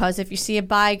 Because if you see a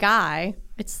bi guy,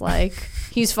 it's like,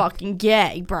 he's fucking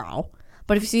gay, bro.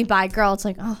 But if you see a bi girl, it's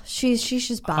like, oh, she's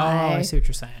just bi. Oh, I see what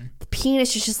you're saying. The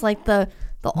penis is just like the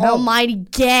almighty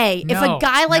gay. If a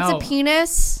guy likes a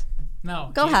penis...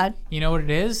 No. Go ahead. You know what it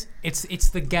is? It's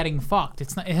the getting fucked.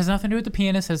 It has nothing to do with the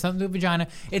penis. It has nothing to do with vagina.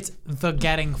 It's the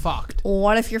getting fucked.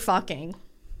 What if you're fucking?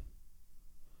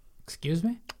 Excuse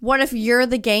me? What if you're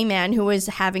the gay man who is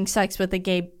having sex with a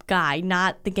gay guy,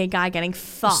 not the gay guy getting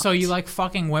fucked? So you like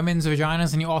fucking women's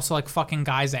vaginas and you also like fucking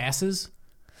guys' asses?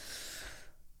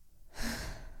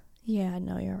 Yeah,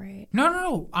 no, you're right.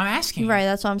 No. I'm asking. Right,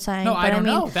 that's what I'm saying. No, I don't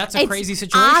know. That's a crazy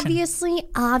situation.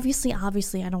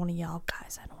 Obviously, I don't want to yell,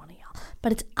 guys. I don't want to yell.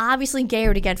 But it's obviously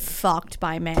gayer to get fucked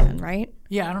by a man, right?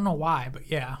 Yeah, I don't know why, but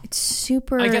yeah. It's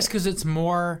super... I guess because it's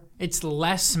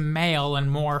less male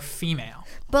and more female.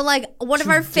 But like both of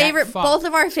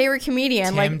our favorite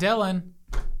comedians, Tim Dillon.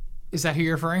 Is that who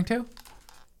you're referring to?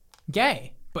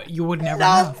 Gay. But you would never know.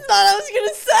 That's not what I was going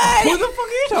to say. Who the fuck are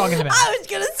you talking about? I was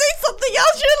going to say something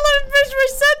else. You didn't let me finish my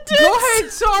sentence. Go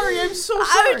ahead. Sorry. I'm so sorry.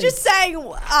 I was just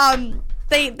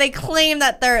saying, they claim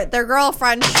that their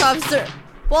girlfriend shoves their...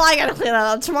 Well, I got to clean that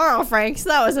up tomorrow, Frank, so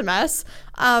that was a mess.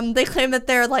 They claim that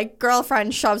their like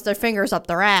girlfriend shoves their fingers up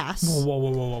their ass.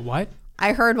 Whoa, what?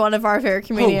 I heard one of our favorite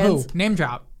comedians. Who? Name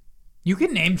drop. You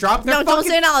can name drop. No, don't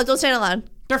say it out loud. Don't say it out loud.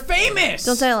 They're famous.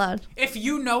 Don't say it loud. If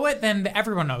you know it, then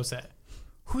everyone knows it.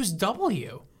 Who's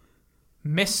W?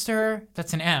 Mr.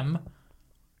 That's an M.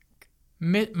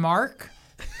 Mark?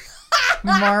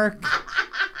 Mark.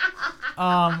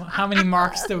 How many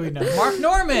Marks do we know? Mark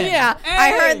Norman. Yeah. Hey.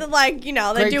 I heard that, like, you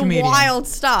know, they Great do comedian. wild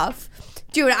stuff.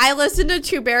 Dude, I listened to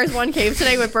Two Bears, One Cave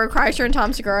today with Bert Kreischer and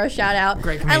Tom Segura. Shout out.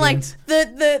 Great And like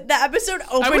comedians. the episode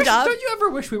opened up. Don't you ever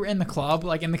wish we were in the club,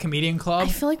 like in the comedian club? I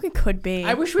feel like we could be.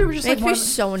 I wish we were just Makes like me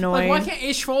so annoying. Like, why can't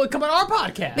Ish Foley come on our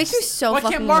podcast? Makes me so Why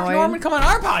fucking can't Mark annoyed. Norman come on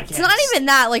our podcast? It's not even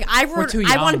that. Like I We're too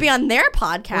young. want to be on their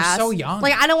podcast. We're so young.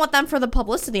 Like I don't want them for the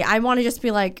publicity. I want to just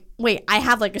be like, wait, I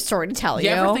have like a story to tell you.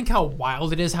 You ever think how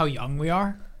wild it is how young we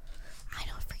are? I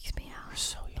know, it freaks me out. We're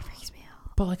so young. It freaks me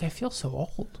out. But like I feel so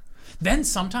old. Then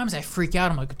sometimes I freak out.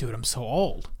 I'm like, dude, I'm so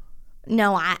old.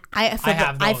 No,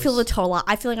 I feel the total.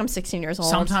 I feel like I'm 16 years old.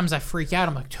 Sometimes I freak out.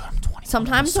 I'm like, dude, I'm 20.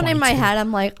 Sometimes when in my head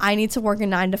I'm like, I need to work a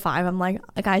 9 to 5. I'm like,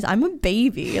 guys, I'm a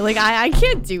baby. Like I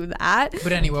can't do that.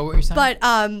 But anyway, what were you saying?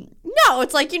 But no,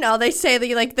 it's like, you know, they say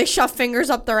that they shove fingers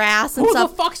up their ass and Who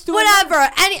stuff. the fuck's doing whatever.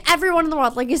 Everyone in the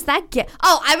world, like, is that gay?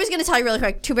 Oh, I was gonna tell you really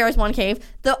quick. Two Bears, One Cave.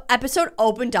 The episode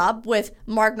opened up with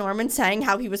Mark Norman saying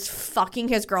how he was fucking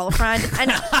his girlfriend,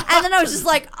 and then I was just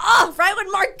like, oh, right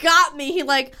when Mark got me, he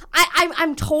like,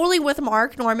 I'm totally with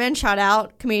Mark Norman. Shout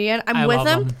out, comedian. I'm with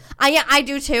him. I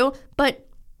do too, but.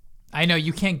 I know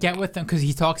you can't get with him because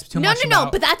he talks too much. No,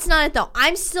 but that's not it though.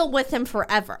 I'm still with him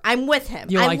forever. I'm with him.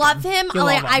 You like love him. him. You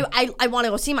Like love him. I want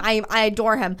to go see him. I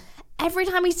adore him. Every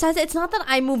time he says it, it's not that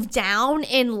I move down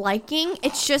in liking.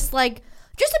 It's just like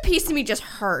a piece of me just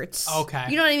hurts. Okay.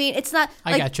 You know what I mean? It's not.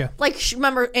 I gotcha. Like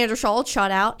remember Andrew Schultz?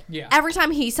 Shout out. Yeah. Every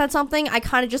time he said something, I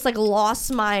kind of just like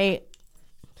lost my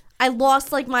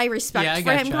respect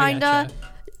for him. Kinda.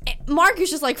 Mark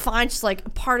is just like fine, just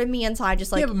like part of me inside,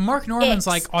 just like yeah. But Mark Norman's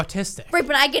like autistic, right?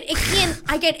 But I get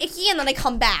icky, and then I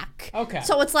come back. Okay.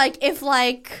 So it's like if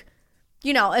like,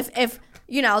 you know, if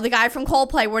you know the guy from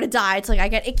Coldplay were to die, it's like I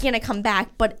get icky and I come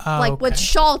back. But like with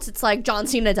Schultz, it's like John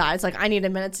Cena died. It's like I need a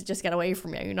minute to just get away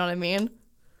from you. You know what I mean?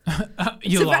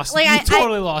 You lost. Like, you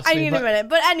totally lost. I need a minute.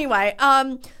 But anyway,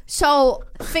 so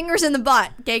fingers in the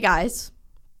butt, gay guys.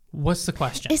 What's the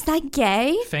question? Is that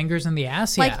gay? Fingers in the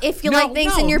ass? Like yeah. if you like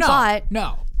things in your butt.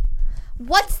 No.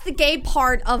 What's the gay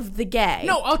part of the gay?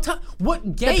 No, I'll tell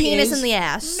what gay is. The penis and the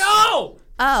ass. No!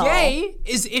 Oh. Gay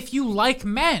is if you like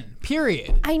men,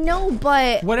 period. I know,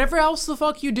 but Whatever else the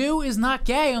fuck you do is not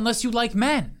gay unless you like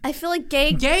men. I feel like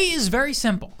gay... Gay is very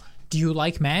simple. Do you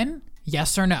like men?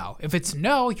 Yes or no. If it's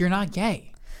no, you're not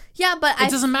gay. Yeah, but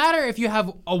It doesn't matter if you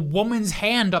have a woman's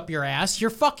hand up your ass. You're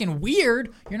fucking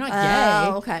weird. You're not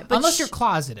gay. Oh, okay. But Unless you're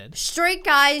closeted. Straight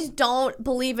guys don't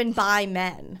believe in bi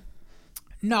men.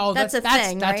 No, That's a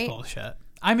thing, that's right? bullshit.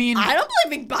 I mean, I don't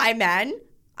believe in bi men.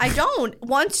 I don't.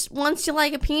 Once you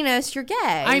like a penis, you're gay.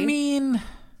 I mean,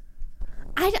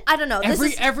 I don't know.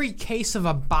 every case of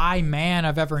a bi man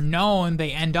I've ever known,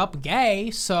 they end up gay.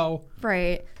 So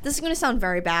Right. This is going to sound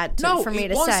very bad for me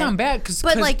to it won't say. sound bad because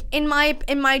But like in my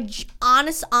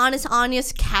honest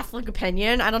Catholic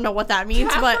opinion, I don't know what that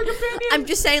means, Catholic but opinion? I'm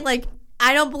just saying like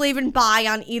I don't believe in bi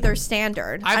on either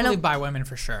standard. I don't believe bi women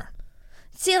for sure.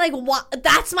 See, like,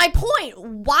 that's my point.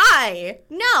 Why?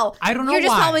 No. I don't know You're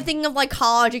just why. probably thinking of, like,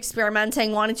 college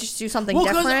experimenting, wanting to just do something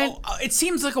different. It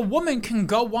seems like a woman can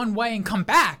go one way and come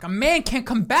back. A man can't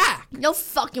come back. No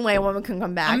fucking way a woman can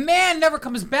come back. A man never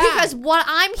comes back. Because what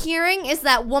I'm hearing is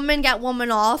that women get woman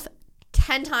off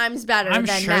 10 times better I'm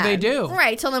than sure men. they do.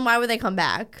 Right, so then why would they come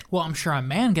back? Well, I'm sure a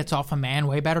man gets off a man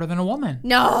way better than a woman.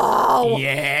 No.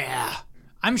 Yeah.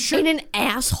 I'm sure. In an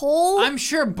asshole? I'm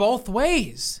sure both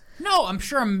ways. No, I'm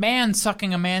sure a man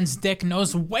sucking a man's dick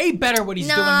knows way better what he's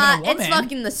doing than a woman. It's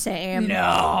fucking the same.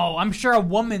 No, I'm sure a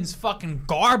woman's fucking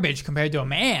garbage compared to a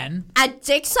man. A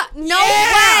dick suck? No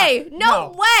Yeah! way. No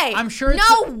way. I'm sure it's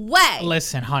No way.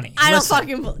 Listen, honey. I listen,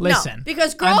 don't fucking listen. No,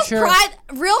 because I'm girls sure-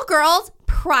 real girls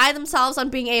pride themselves on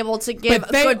being able to give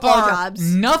But they good are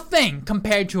blowjobs. nothing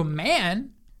compared to a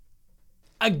man.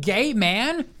 A gay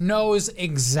man knows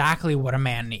exactly what a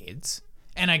man needs.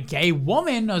 And a gay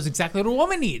woman knows exactly what a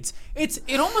woman needs. It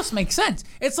almost makes sense.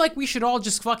 It's like we should all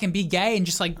just fucking be gay and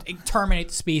just like terminate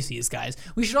the species, guys.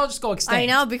 We should all just go extinct. I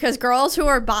know, because girls who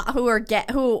are bi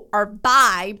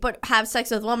but have sex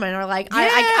with women are like,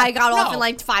 I got off in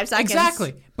like 5 seconds.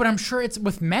 Exactly. But I'm sure it's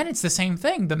with men, it's the same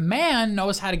thing. The man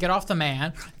knows how to get off the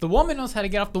man. The woman knows how to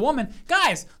get off the woman.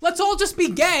 Guys, let's all just be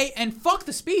gay and fuck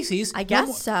the species. I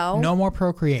guess so. No more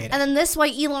procreating. And then this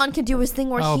way Elon can do his thing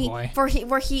where boy.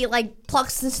 where he like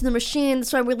plugs into the machine.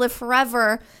 This way we live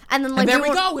forever. And then like there we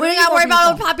go. we We don't don't gotta need worry more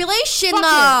about people. our population Fuck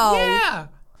though. it. Yeah.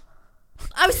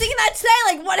 I was thinking that today,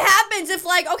 like, what happens if,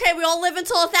 like, okay, we all live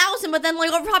until 1,000, but then,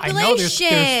 like, overpopulation? I know there's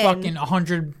fucking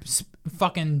 100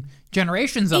 fucking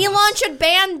generations of Elon us. should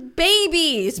ban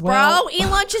babies, bro. Well-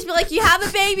 Elon should be like, you have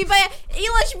a baby, but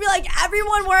Elon should be like,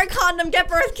 everyone wear a condom, get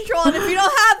birth control, and if you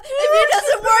don't have, if it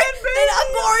doesn't work, then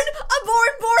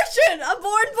abortion.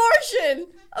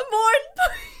 What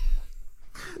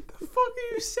the fuck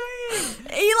are you saying?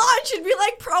 Elon should be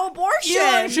like pro-abortion.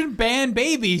 Elon should ban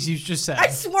babies, you just said. I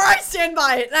swear I stand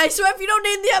by it. And I swear if you don't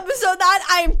name the episode that,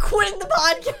 I am quitting the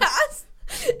podcast.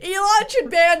 Elon should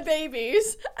ban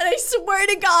babies. And I swear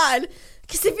to God,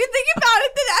 because if you think about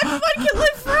it, then everyone can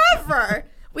live forever.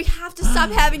 We have to stop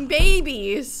having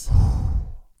babies.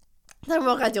 Then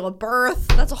we're going to deal with birth.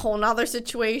 That's a whole nother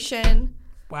situation.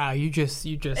 Wow, you just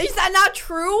Is that not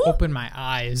true? opened my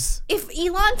eyes. If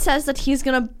Elon says that he's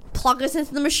going to plug us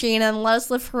into the machine and let us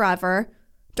live forever,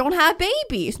 don't have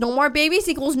babies. No more babies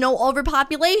equals no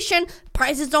overpopulation.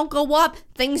 Prices don't go up.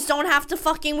 Things don't have to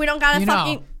fucking, we don't got to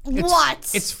fucking, what?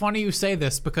 It's funny you say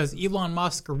this because Elon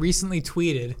Musk recently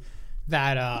tweeted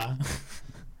that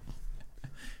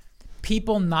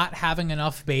people not having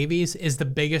enough babies is the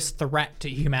biggest threat to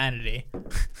humanity.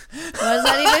 What does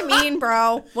that even mean,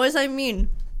 bro? What does that mean?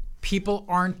 People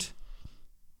aren't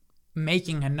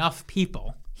making enough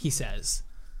people, he says.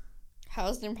 How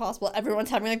is it impossible? Everyone's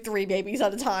having like 3 babies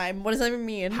at a time. What does that even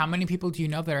mean? How many people do you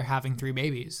know that are having 3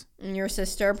 babies? Your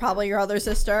sister, probably your other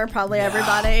sister, probably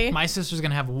everybody. My sister's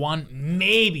gonna have 1,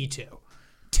 maybe 2.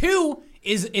 2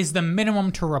 is the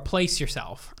minimum to replace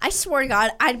yourself. I swear to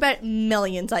God, I'd bet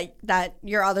millions that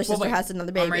your other sister has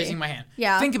another baby. I'm raising my hand.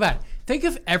 Yeah. Think about it. Think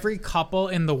if every couple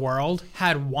in the world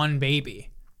had 1 baby.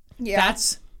 Yeah.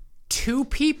 That's 2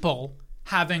 people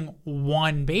having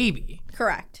 1 baby.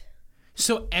 Correct.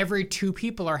 So every 2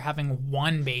 people are having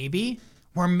 1 baby.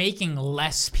 We're making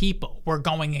less people. We're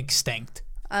going extinct.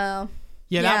 Oh.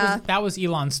 Yeah, that was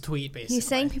Elon's tweet, basically. He's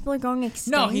saying people are going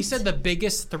extinct. No, he said the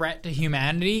biggest threat to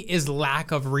humanity is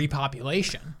lack of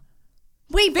repopulation.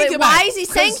 Wait, Think but about why it. is he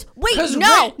saying? Wait, 'Cause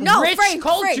no, rich Frank,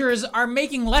 cultures are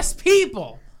making less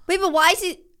people. Wait, but why is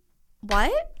he?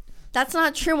 What? That's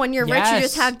not true. When you're rich, you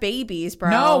just have babies, bro.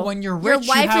 No, when you're rich,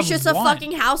 your wife you have is just a one.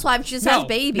 fucking housewife. She just has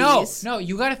babies. No,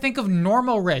 you got to think of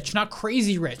normal rich, not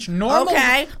crazy rich. Normal.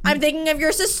 Okay, I'm thinking of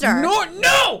your sister.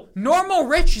 No, normal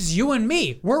rich is you and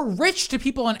me. We're rich to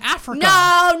people in Africa.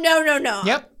 No.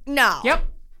 Yep. No.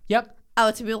 Yep. Oh,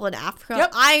 to people in Africa?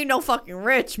 Yep. I ain't no fucking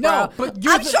rich, bro. No, but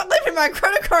I'm struggling with my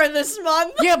credit card this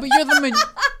month. Yeah, but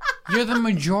you're the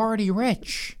majority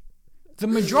rich. The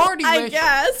majority rich. I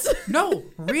guess. No,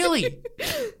 really.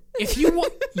 If you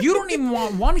want, you don't even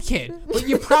want one kid, but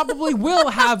you probably will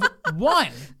have one.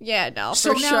 Yeah, no,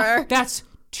 So for now sure. that's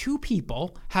two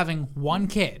people having one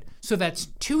kid. So that's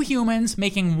two humans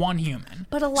making one human.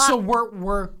 But a lot. So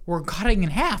we're cutting in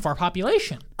half our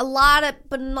population. But a lot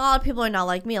of people are not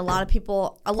like me. A lot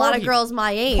of girls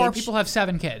my age. Poor people have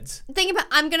 7 kids.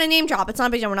 I'm gonna name drop. It's not a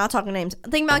big deal. We're not talking names.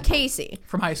 Think about Casey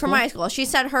From high school? She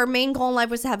said her main goal in life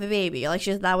was to have a baby. Like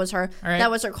that was her. Right. That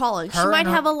was her calling. She Her might and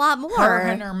her- have a lot more. Her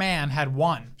and her man had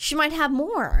 1. She might have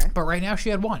more. But right now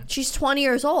she had 1. She's 20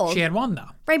 years old. She had 1 though.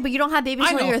 Right, but you don't have babies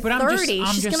I until know, you're but 30.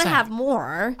 I'm She's just gonna saying. have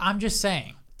more. I'm just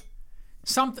saying.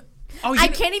 Something. Oh, I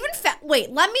can't even wait,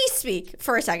 let me speak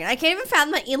for a second. I can't even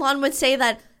fathom that Elon would say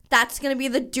that that's going to be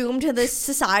the doom to this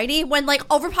society when,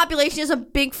 like, overpopulation is a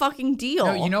big fucking deal.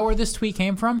 No, you know where this tweet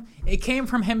came from? It came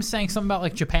from him saying something about,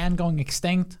 like, Japan going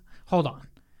extinct. Hold on.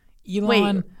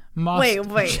 Elon Musk.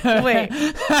 Wait.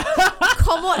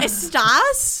 ¿Cómo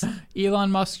estás?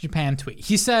 Elon Musk Japan tweet.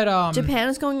 He said, Japan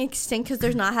is going extinct because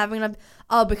there's not having enough.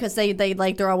 Oh, because they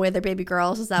like throw away their baby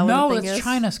girls. Is that what no, the thing it's is?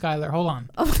 China, Skylar. Hold on.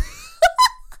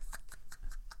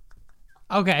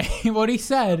 Okay, what he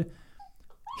said.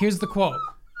 Here's the quote.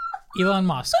 Elon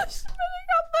Musk. I'm spitting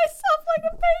up myself like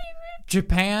a baby.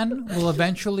 Japan will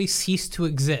eventually cease to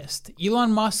exist.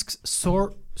 Elon Musk's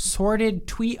sordid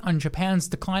tweet on Japan's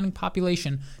declining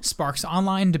population sparks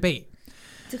online debate.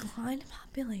 Decline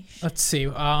population. Let's see.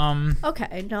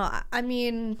 Okay, no, I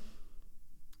mean,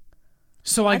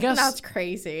 So I think guess that's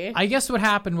crazy. I guess what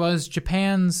happened was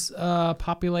Japan's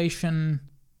population.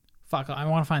 Fuck, I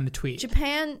want to find the tweet.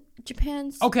 Japan's.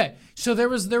 Okay, so there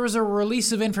was a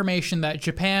release of information that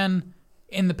Japan,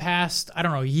 in the past, I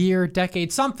don't know, year,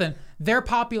 decade, something, their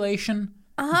population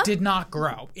did not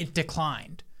grow. It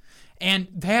declined. And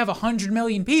they have 100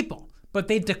 million people, but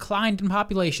they declined in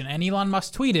population. And Elon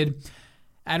Musk tweeted,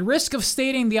 at risk of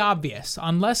stating the obvious,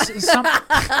 unless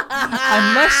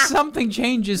something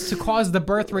changes to cause the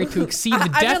birth rate to exceed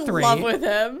the death rate, I'm in love with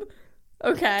him.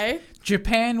 Okay.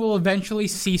 Japan will eventually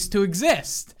cease to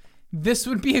exist. This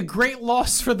would be a great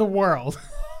loss for the world.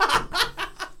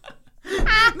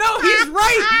 No, he's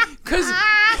right. Because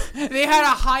they had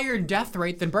a higher death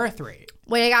rate than birth rate.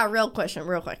 Wait, I got a real question,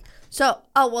 real quick. So,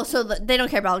 they don't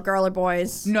care about girl or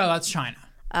boys. No, that's China.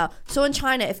 So in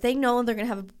China, if they know they're gonna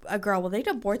have a girl, will they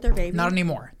abort their baby? Not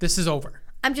anymore. This is over.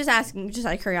 I'm just asking, just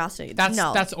out of curiosity.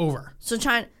 That's over. So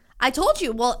China. I told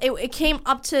you. Well, it came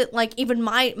up to like even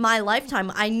my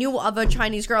lifetime. I knew of a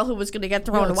Chinese girl who was going to get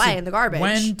thrown away in the garbage.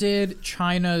 When did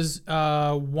China's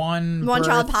one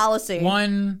child policy?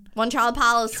 One child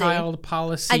policy. Child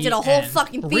policy. I did a whole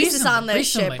fucking thesis on this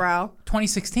shit, bro.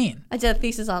 2016. I did a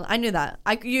thesis on. I knew that.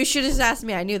 You should have just asked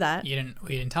me. I knew that. You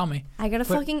didn't tell me. I got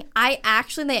a I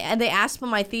actually they asked for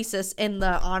my thesis in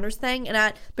the honors thing,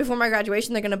 and before my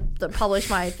graduation they're gonna publish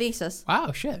my thesis.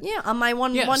 Wow, shit. Yeah, on my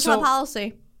one child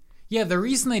policy. Yeah, the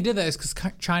reason they did that is because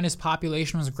China's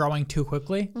population was growing too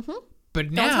quickly. Mm-hmm.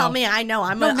 But now, don't tell me. I know.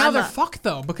 Now they're fucked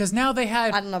though, because now they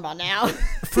had. I don't know about now.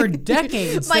 For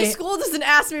decades, my school doesn't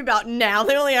ask me about now.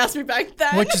 They only ask me back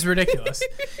then, which is ridiculous.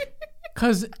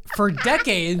 Because for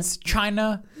decades,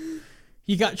 China,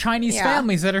 you got Chinese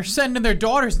families that are sending their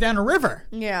daughters down a river.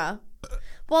 Yeah.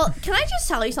 Well, can I just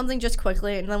tell you something just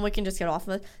quickly, and then we can just get off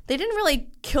of it? They didn't really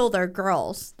kill their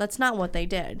girls. That's not what they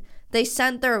did. They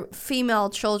sent their female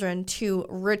children to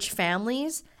rich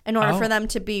families in order for them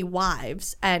to be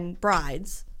wives and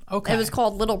brides. Okay. It was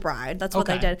called Little Bride. That's what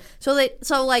they did. So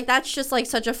that's just like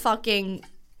such a fucking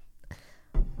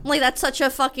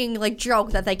like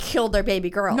joke that they killed their baby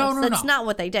girls. No, that's not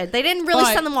what they did. They didn't really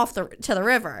send them off to the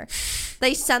river.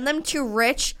 They sent them to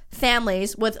rich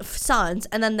families with sons,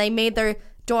 and then they made their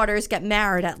daughters get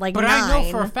married at like 9. But I know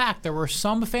for a fact there were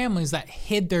some families that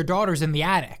hid their daughters in the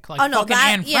attic. Like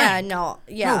Anne Frank. No,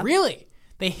 really.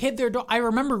 They hid their I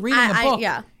remember reading a book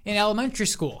in elementary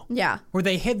school. Yeah. Where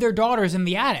they hid their daughters in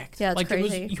the attic. Yeah, that's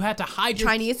crazy. You had to hide your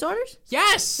Chinese daughters?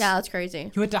 Yes. Yeah, that's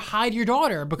crazy. You had to hide your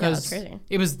daughter because that's crazy.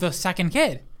 It was the second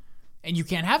kid. And you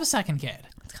can't have a second kid.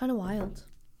 It's kind of wild.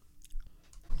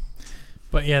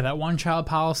 But yeah, that one child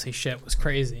policy shit was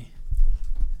crazy.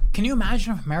 Can you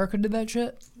imagine if America did that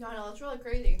shit? No, it's really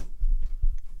crazy.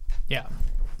 Yeah.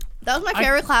 That was my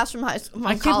favorite class from I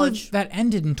can't believe that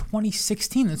ended in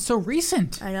 2016. It's so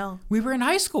recent. I know. We were in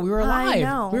high school. We were alive. I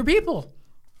know. We were people.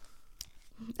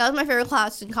 That was my favorite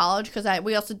class in college because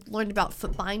we also learned about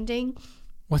foot binding.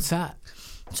 What's that?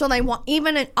 So they want,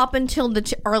 even up until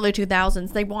the early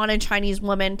 2000s, they wanted Chinese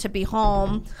women to be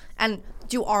home and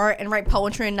do art and write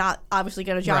poetry and not obviously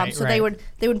get a job. Right, so right.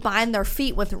 they would bind their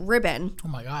feet with ribbon. Oh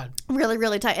my God. Really,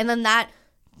 really tight. And then that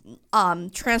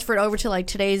transferred over to like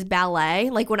today's ballet.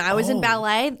 Like when I was in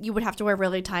ballet, you would have to wear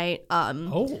really tight.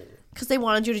 Because they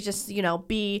wanted you to just,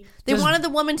 be. They wanted the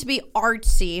woman to be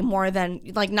artsy more than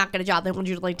like not get a job. They wanted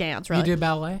you to like dance. Really. You did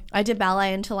ballet? I did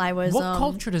ballet until I was. What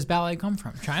culture does ballet come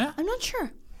from? China? I'm not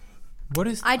sure. What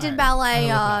is? I did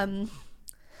ballet. I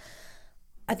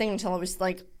think until I was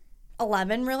like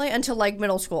 11, really, until like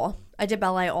middle school. I did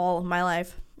ballet all of my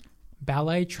life.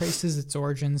 Ballet traces its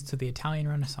origins to the Italian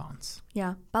Renaissance.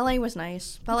 Yeah, ballet was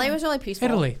nice. Ballet was really peaceful.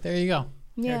 Italy, there you go.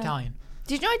 Yeah. You're Italian.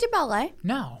 Did you know I did ballet?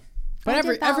 No, but I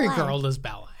did every ballet. girl does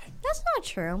ballet. That's not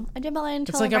true. I did ballet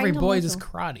until It's like right every until boy middle does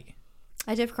school. karate.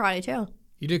 I did karate too.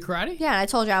 You did karate? Yeah, and I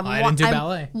told you I didn't do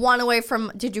ballet. one away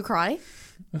from. Did you karate?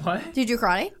 What? Did you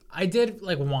karate? I did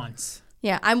like once.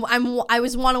 Yeah, I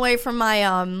was one away from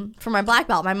my black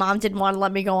belt. My mom didn't want to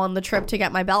let me go on the trip to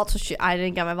get my belt, so I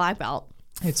didn't get my black belt.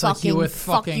 It's like you with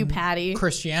fuck fucking you, Patty.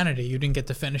 Christianity. You didn't get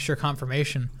to finish your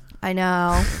confirmation. I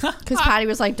know, because Patty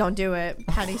was like, "Don't do it."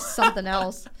 Patty's something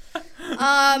else.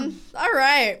 All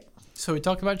right. So we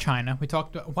talked about China.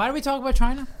 Why did we talk about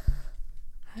China?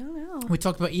 I don't know. We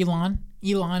talked about Elon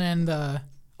and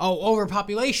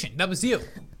overpopulation. That was you.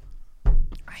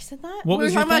 I said that. What we were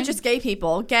was your talking about thing? just gay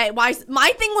people. Gay. My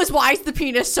thing was why is the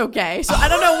penis so gay? So I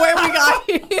don't know where we got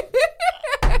here.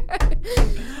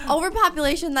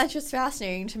 Overpopulation. That's just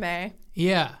fascinating to me.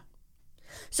 Yeah.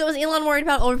 So is Elon worried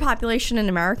about overpopulation in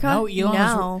America? No,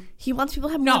 Elon He wants people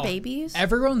to have No. more babies.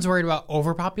 Everyone's worried about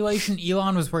overpopulation.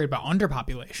 Elon was worried about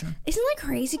underpopulation. Isn't that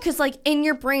crazy? Because like in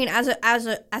your brain, as a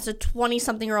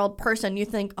 20-something-year-old person, you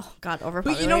think, oh God,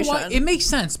 overpopulation. But you know what? It makes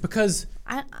sense because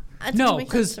It doesn't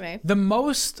make sense to me. the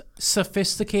most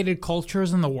sophisticated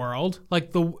cultures in the world,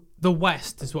 like the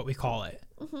West is what we call it,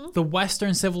 the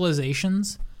Western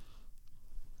civilizations,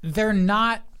 they're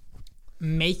not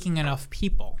making enough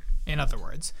people. In other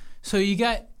words, so you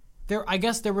get there. I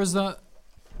guess there was an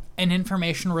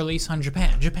information release on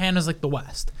Japan. Japan is like the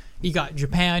West. You got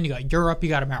Japan, you got Europe, you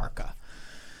got America.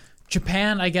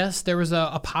 Japan, I guess there was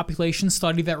a population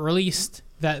study that released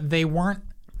that they weren't.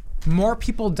 More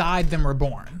people died than were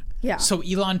born. Yeah. So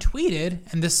Elon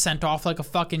tweeted, and this sent off like a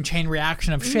fucking chain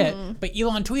reaction of shit. But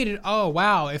Elon tweeted, "Oh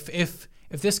wow, if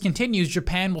this continues,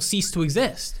 Japan will cease to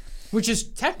exist." Which is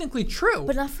technically true.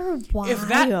 But not for a while. If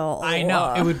that, I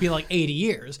know, it would be like 80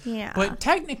 years. Yeah. But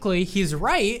technically, he's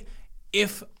right.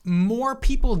 If more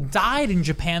people died in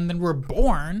Japan than were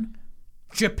born,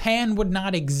 Japan would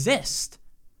not exist.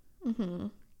 Mm-hmm.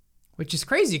 Which is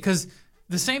crazy because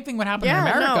the same thing would happen in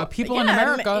America. No. People in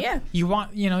America, you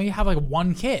have like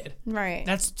one kid. Right.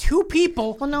 That's two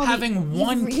people having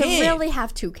one kid. You really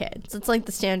have two kids. It's like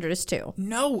the standard is 2.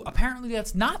 No, apparently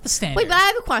that's not the standard. Wait, but I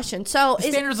have a question. So the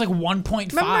standard is like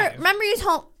 1.5. Remember you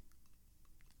told.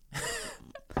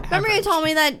 Remember you told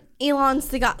me that Elon's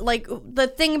the guy, like the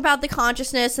thing about the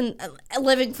consciousness and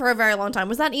living for a very long time.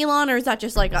 Was that Elon, or is that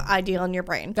just like an idea in your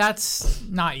brain? That's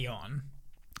not Elon.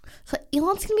 So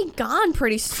Elon's gonna be gone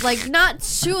like not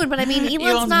soon, but I mean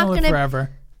Elon's not gonna live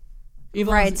forever.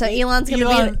 Right, so Elon's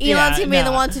gonna be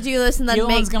the one to do this, and then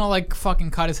Elon's gonna like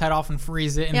fucking cut his head off and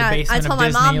freeze it in the basement I told of my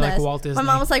Disney, mom like this. Walt Disney.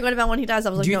 My mom was like, "What about when he dies?"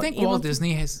 I was like, "Do you no, think Elon's... Walt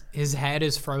Disney his head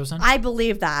is frozen?" I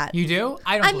believe that. You do?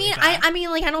 I don't. Believe that. I mean,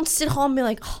 like I don't sit home and be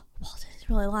like, "Oh, Walt Disney's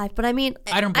really alive," but I mean,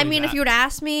 I don't. Believe that. If you would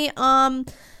ask me, I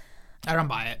don't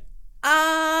buy it.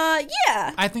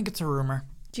 Yeah. I think it's a rumor.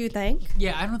 Do you think?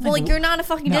 Yeah, I don't think. Well, like, you're not a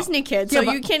fucking Disney kid, so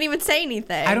you can't even say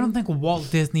anything. I don't think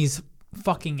Walt Disney's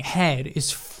fucking head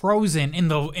is frozen in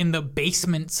the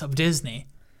basements of Disney,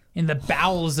 in the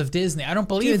bowels of Disney. I don't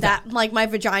believe that. Like my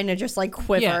vagina just like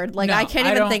quivered. Yeah, like I can't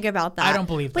even think about that. I don't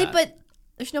believe that. Wait, but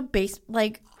there's no base.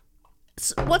 Like,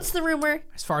 what's the rumor?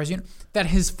 As far as you know, that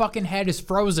his fucking head is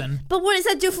frozen. But what does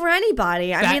that do for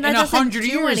anybody? I mean, that in doesn't 100 do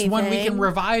years, anything. when we can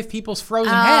revive people's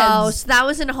frozen Oh, heads. so that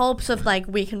was in hopes of like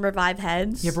we can revive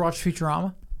heads. You ever watch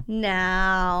Futurama?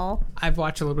 No. I've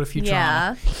watched a little bit of Futurama.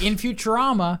 Yeah. In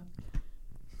Futurama,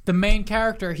 the main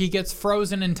character, he gets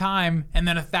frozen in time, and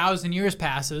then 1,000 years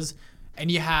passes,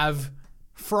 and you have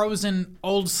frozen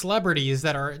old celebrities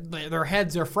that are their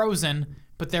heads are frozen,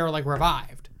 but they're like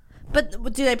revived. But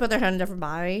do they put their head in a different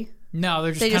body? No,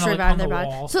 they're just They just kind of revive like their on the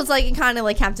body. wall. So it's like kind of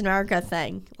like Captain America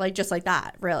thing, like just like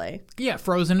that, really. Yeah,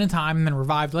 frozen in time and then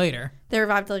revived later. They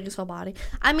revived like his whole body.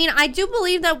 I mean, I do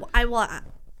believe that I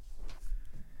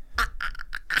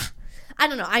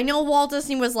don't know. I know Walt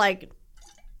Disney was like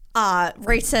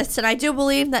racist, and I do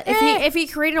believe that if he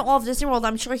created all of Disney World,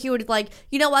 I'm sure he would like,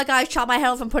 you know what, guys, chop my head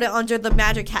off and put it under the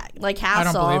magic castle. I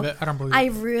don't believe it. I don't believe it. I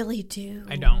really do.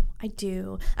 I don't. I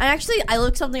do. And actually, I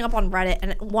looked something up on Reddit,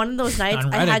 and one of those nights,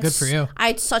 On Reddit, good for you. I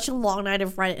had such a long night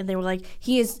of Reddit, and they were like,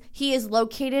 he is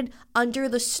located under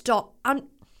the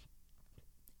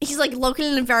he's like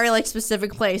located in a very like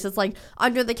specific place. It's like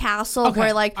under the castle Okay,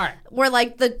 where like all right. where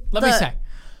like Let me say.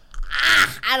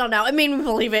 I don't know. It made me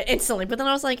believe it instantly, but then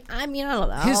I was like, I mean, I don't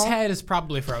know. His head is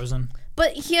probably frozen.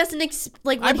 But he doesn't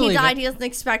when he died, he doesn't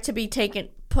expect to be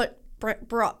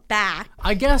brought back.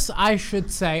 I guess I should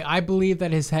say I believe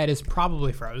that his head is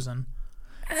probably frozen.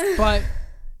 But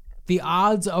the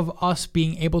odds of us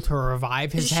being able to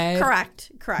revive his head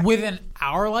Correct. within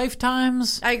our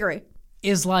lifetimes I agree.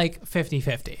 is like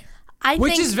 50-50.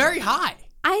 Which is very high.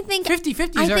 I think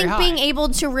 50-50 I is very think high. being able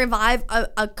to revive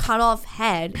a cut off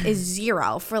head is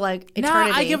 0 for like No,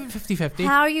 eternity. I give it 50-50.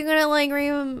 How are you gonna like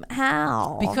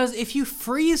how? Because if you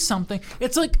freeze something,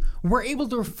 it's like we're able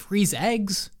to freeze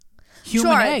eggs.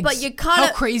 Human Sure, eggs. but you cut How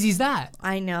it- crazy is that?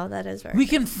 I know that is very. We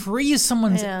can freeze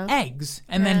someone's I know. eggs,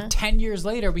 and then 10 years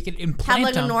later, we can implant have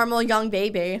like them. a normal young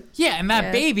baby. Yeah, and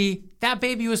that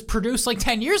baby was produced like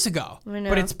 10 years ago. I know.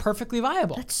 But it's perfectly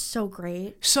viable. That's so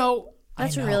great. So,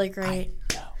 That's I know, really great.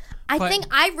 I know. But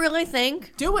I really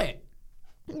think. do it.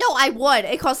 No, I would.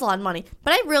 It costs a lot of money,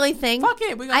 but I really think. Fuck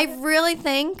it. I really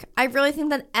think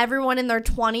that everyone in their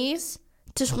 20s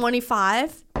to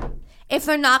 25, if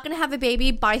they're not going to have a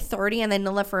baby by 30, and they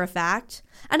know that for a fact,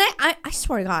 and I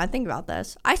swear to God, I think about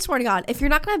this. I swear to God, if you're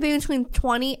not going to have a baby between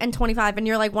 20 and 25, and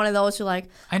you're like one of those who like,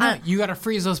 I know. You got to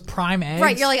freeze those prime eggs.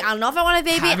 right, you're like, I don't know if I want a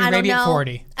baby. Have your I don't baby know. at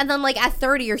 40. And then like at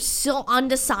 30, you're still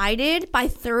undecided. By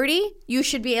 30, you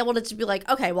should be able to just be like,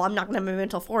 okay, well, I'm not going to have a baby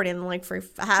until 40, and then like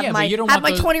have my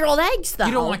 20-year-old eggs though.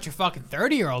 You don't want your fucking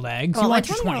 30-year-old eggs. Oh, You my want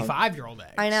your 20-year-old. 25-year-old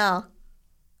eggs. I know.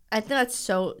 I think that's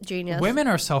so genius. Women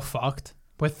are so fucked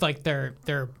with like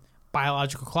their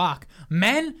biological clock.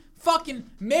 Men, fucking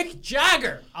Mick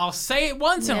Jagger. I'll say it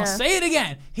once and I'll say it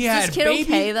again. He Is had this kid baby.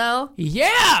 okay though?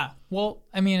 Yeah. Well,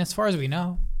 I mean, as far as we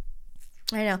know.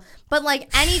 I know. But like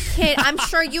any kid, I'm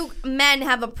sure you men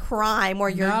have a prime where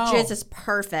your jizz is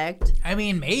perfect. I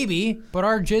mean, maybe, but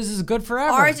our jizz is good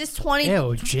forever. Ours is 20. Ew,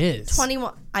 jizz.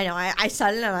 21. I know. I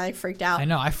said it and I freaked out. I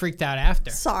know. I freaked out after.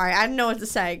 Sorry. I didn't know what to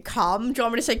say. Cum? Do you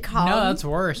want me to say cum? No, that's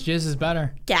worse. Jizz is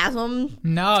better. Gasm?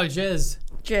 No, jizz.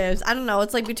 Jizz. I don't know.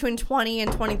 It's like between 20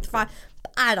 and 25.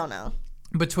 I don't know.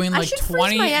 Between I like should freeze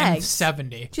 20 my and eggs. 70.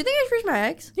 Do you think I freeze my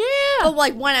eggs? Yeah. But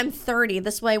like when I'm 30,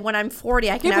 this way when I'm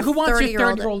 40, I can Yeah, but have who wants your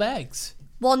 30-year-old 30-year-old eggs?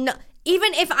 Well, no.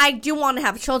 Even if I do want to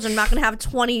have children, I'm not going to have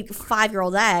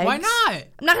 25-year-old eggs. Why not?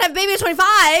 I'm not going to have a baby at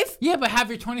 25. Yeah, but have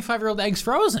your 25-year-old eggs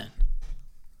frozen.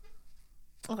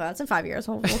 Okay, that's in 5 years.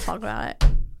 We'll talk about it.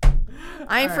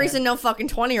 I ain't freezing no fucking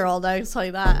 20-year-old eggs, I'll tell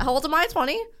you that. How old am I?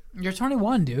 20? You're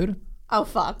 21, dude. Oh,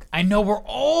 fuck. I know we're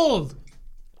old.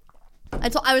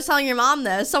 I was telling your mom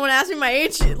this. Someone asked me my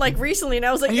age like recently, and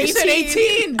I was like, And you 18. said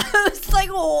 18. I was like,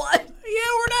 what? Yeah,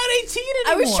 we're not 18 I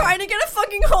anymore. was trying to get a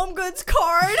fucking Home Goods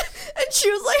card, and she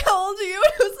was like, how old are you?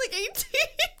 And I was like,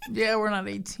 18. Yeah, we're not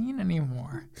 18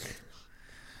 anymore.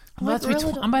 I'm Like, about,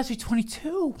 really I'm about to be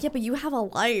 22. Yeah, but you have a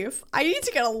life. I need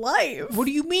to get a life. What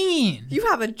do you mean? You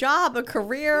have a job, a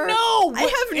career. No, I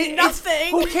have nothing.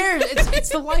 Who cares? It's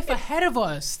the life ahead of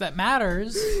us that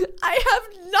matters. I have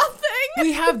nothing.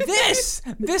 We have this.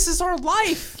 This is our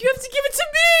life. You have to give it to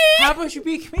me. How about you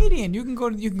be a comedian? You can go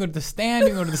to the stand.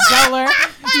 You can go to the cellar.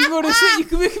 You can go to you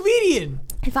can be a comedian.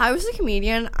 If I was a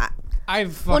comedian,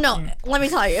 well, no. Let me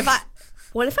tell you.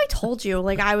 What if I told you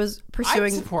like I was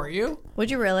pursuing? I'd support you. Would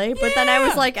you really? But then I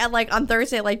was like on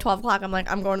Thursday at like 12 o'clock. I'm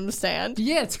like I'm going to the stand.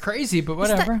 Yeah, it's crazy, but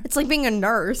whatever. It's like being a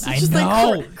nurse. It's I just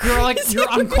know. Like, you're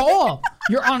on call.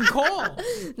 You're on call.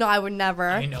 No, I would never.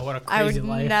 I know, what a I crazy would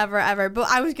life. never ever. But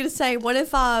I was gonna say, what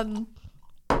if I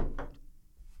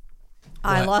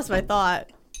lost my thought.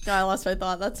 No, I lost my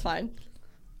thought. That's fine.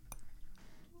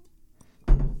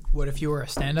 What if you were a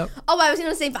stand-up? Oh, I was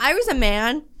gonna say if I was a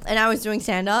man and I was doing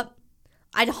stand-up,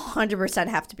 I'd 100%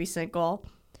 have to be single.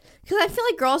 Because I feel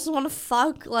like girls just want to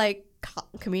fuck, like,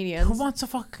 comedians. Who wants to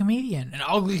fuck a comedian? An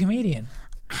ugly comedian?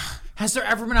 Has there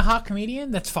ever been a hot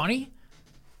comedian that's funny?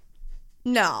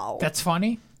 No. That's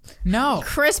funny? No.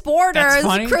 Chris Borders. That's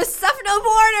funny? Chris Stefano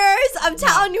Borders. I'm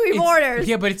telling you, he borders.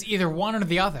 Yeah, but it's either one or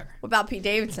the other. What about Pete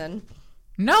Davidson?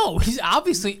 No, he's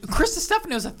obviously Chris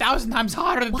Stefano is 1,000 times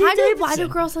hotter than Pete Davidson. Why do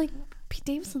girls like Pete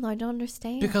Davidson? I don't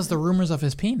understand. Because the rumors of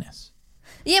his penis.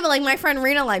 Yeah, but like my friend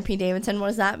Rena liked Pete Davidson. What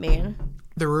does that mean?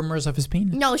 The rumors of his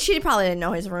penis. No, she probably didn't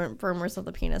know his rumors of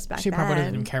the penis back then. She probably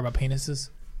didn't even care about penises.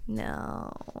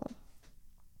 No.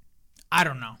 I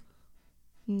don't know.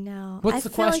 No. What's the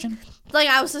question? Like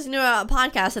I was listening to a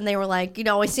podcast and they were like, you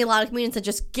know, we see a lot of comedians that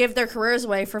just give their careers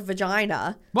away for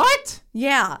vagina. What?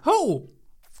 Yeah. Who?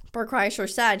 Bert Kreischer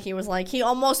said he was like, he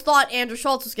almost thought Andrew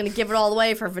Schultz was going to give it all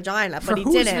away for vagina, but he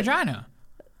didn't. Who's vagina?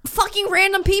 Fucking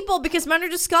random people because men are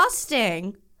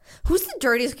disgusting. Who's the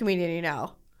dirtiest comedian you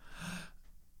know?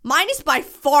 Mine is by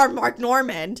far Mark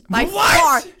Normand. By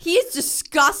far. He is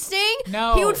disgusting.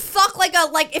 No. He would fuck like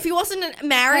if he wasn't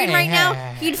married now,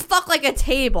 he'd fuck like a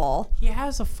table. He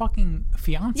has a fucking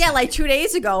fiance. Yeah, like 2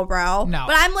 days ago, bro. No.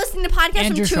 But I'm listening to podcasts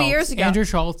Andrew from 2 Schultz. years ago. Andrew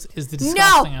Schultz is the No.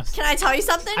 disgustingest. Can I tell you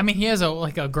something? I mean, he has a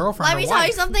girlfriend. Let me tell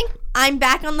you something. I'm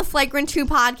back on the Flagrant 2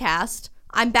 podcast.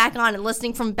 I'm back on it,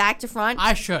 listening from back to front.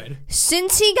 I should.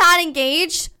 Since he got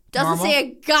engaged, doesn't Normal? say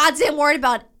a goddamn word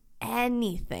about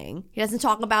anything. He doesn't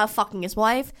talk about fucking his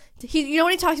wife. You know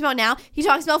what he talks about now? He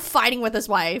talks about fighting with his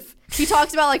wife. He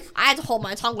talks about like, I had to hold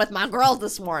my tongue with my girls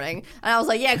this morning. And I was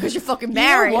like, yeah, because you're fucking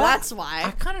married. That's why.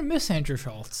 I kind of miss Andrew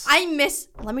Schultz. Let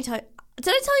me tell you.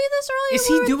 Did I tell you this earlier? Is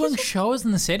he doing shows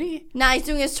in the city? Nah, he's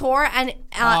doing his tour, and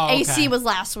AC was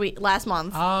last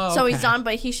month. Oh, so okay. he's done,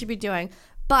 but he should be doing.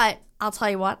 But I'll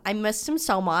tell you what, I missed him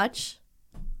so much.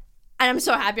 And I'm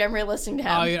so happy I'm re-listening to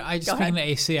him. Oh, yeah, speaking of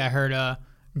AC, I heard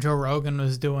Joe Rogan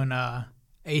was doing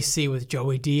AC with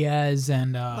Joey Diaz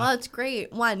and well, that's great.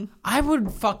 I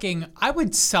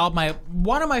would sell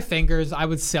one of my fingers. I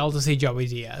would sell to see Joey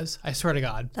Diaz. I swear to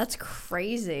God. That's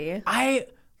crazy. I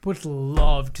would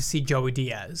love to see Joey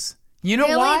Diaz. You know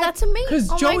really? why? That's amazing. Because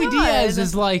oh Joey Diaz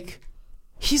is like,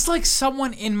 he's like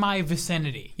someone in my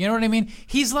vicinity. You know what I mean?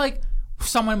 He's like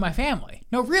someone in my family.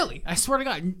 No, really. I swear to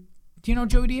God. Do you know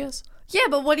Joey Diaz? Yeah,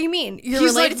 but what do you mean? You're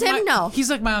related to him? No. He's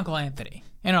like my Uncle Anthony,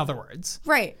 in other words.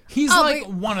 Right. He's like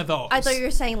one of those. I thought you were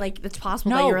saying like it's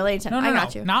possible that you're related to him. No, I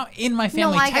got you. Not in my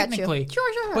family technically.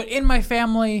 Sure. But in my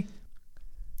family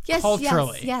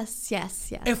culturally. Yes.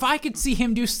 If I could see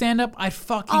him do stand-up, I'd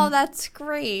fucking... Oh, that's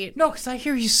great. No, because I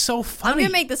hear he's so funny. I'm going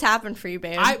to make this happen for you,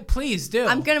 babe. Please do.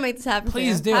 I'm going to make this happen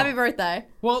Please for you. do. Happy birthday.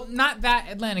 Well, not that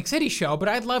Atlantic City show, but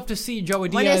I'd love to see Joey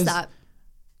Diaz. When is that?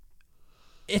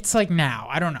 It's like now.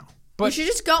 I don't know. But we should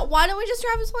just go. Why don't we just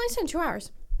drive this place in 2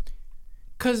 hours?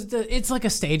 Because it's like a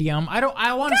stadium. I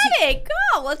want to see...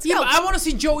 Go. Let's go. I want to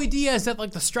see Joey Diaz at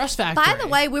like the Stress Factory. By the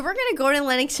way, we were going to go to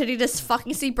Atlantic City to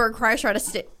fucking see Bert Kreischer at a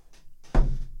stadium.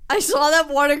 I saw that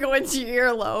water go into your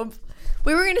earlobe.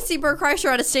 We were going to see Bert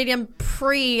Kreischer at a stadium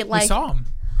we saw him.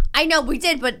 I know, we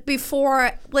did, but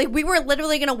before, like, we were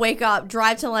literally going to wake up,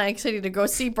 drive to Atlantic City to go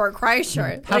see Bert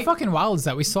Kreischer. How fucking wild is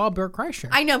that? We saw Bert Kreischer.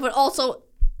 I know, but also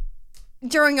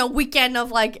during a weekend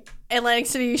of, like, Atlantic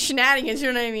City shenanigans,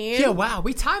 you know what I mean? Yeah, wow.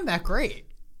 We timed that great.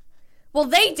 Well,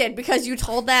 they did because you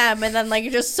told them, and then like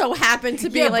it just so happened to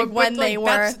be when they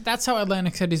were. That's how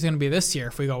Atlantic City's going to be this year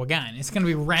if we go again. It's going to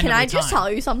be randomly. Can I just tell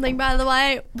you something, by the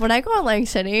way? When I go to Atlantic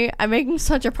City, I'm making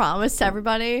such a promise to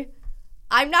everybody.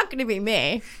 I'm not going to be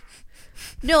me.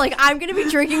 No, like I'm going to be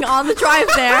drinking on the drive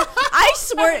there. I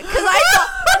swear, because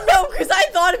I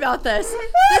thought about this.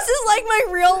 This is like my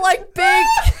real like big.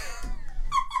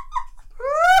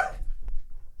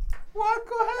 What?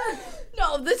 Go ahead.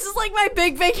 No, this is like my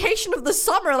big vacation of the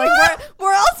summer. Like,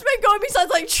 where else am I going besides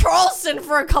like Charleston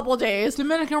for a couple days?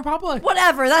 Dominican Republic.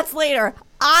 Whatever, that's later.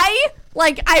 I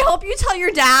hope you tell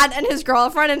your dad and his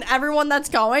girlfriend and everyone that's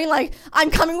going, like,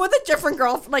 I'm coming with a different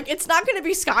girlfriend. Like, it's not going to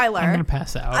be Skylar. I'm going to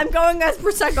pass out. I'm going as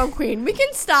Prosecco Queen. We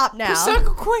can stop now.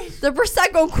 Prosecco Queen. The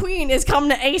Prosecco Queen is coming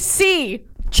to AC.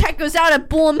 Check us out at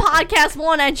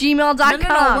bullinpodcast1@gmail.com.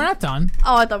 No, we're not done.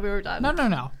 Oh, I thought we were done.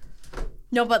 No.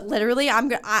 No, but literally,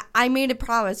 I made a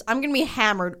promise. I'm going to be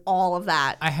hammered all of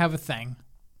that. I have a thing.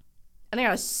 And I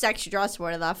got a sexy dress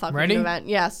for that fucking Ready? event.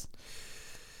 Yes.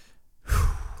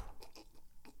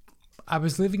 I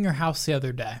was leaving your house the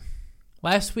other day.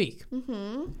 Last week.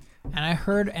 Mm-hmm. And I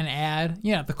heard an ad.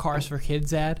 You know, the Cars for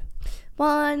Kids ad.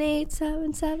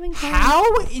 1877.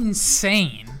 How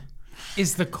insane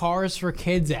is the Cars for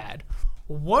Kids ad?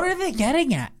 What are they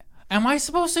getting at? Am I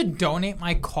supposed to donate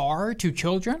my car to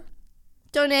children?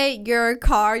 Donate your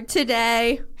car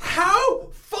today. How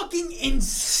fucking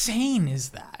insane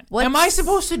is that? Am I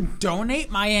supposed to donate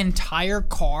my entire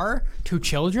car to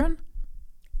children?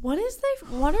 What are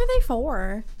they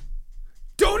for?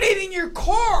 Donating your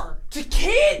car to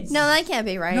kids. No, that can't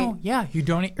be right. No, yeah, you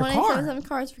donate your car. 1-877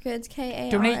 Cars for Kids,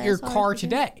 KARS. Donate your car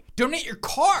today. Donate your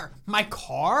car. My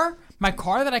car? My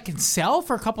car that I can sell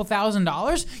for a couple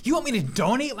 $1,000s? You want me to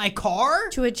donate my car?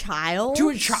 To a child? To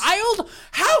a child?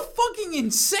 How fucking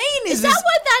insane is this? Is that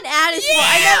what that ad is for?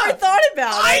 I never thought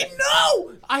about it. I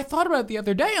know! I thought about it the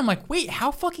other day. I'm like, wait, how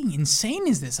fucking insane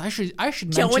is this? I should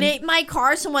donate my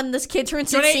car so when this kid turns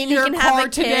 16, he can have a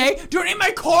kid. Today. Donate my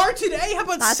car today? How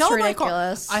about sell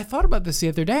ridiculous. my car? I thought about this the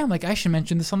other day. I'm like, I should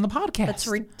mention this on the podcast. That's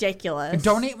ridiculous.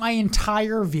 Donate my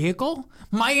entire vehicle?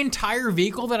 My entire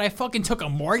vehicle that I fucking took a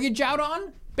mortgage out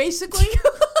on, basically?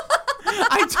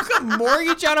 I took a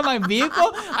mortgage out of my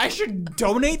vehicle? I should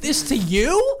donate this to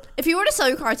you? If you were to sell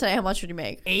your car today, how much would you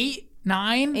make?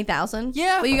 8,000?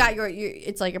 Yeah. Well, you got your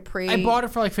it's like a pre... I bought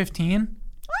it for like 15.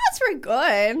 Oh, that's very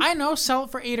good. I know, sell it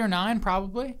for 8 or 9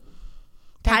 probably.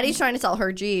 Patty's trying to sell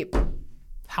her Jeep.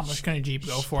 How much can a Jeep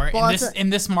go for? Well, in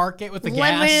this market with the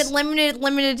gas? Limited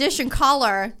edition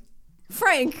color.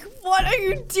 Frank, what are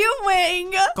you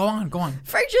doing? Go on.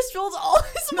 Frank just spilled all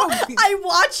his water. I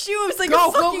watched you. It was like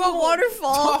a fucking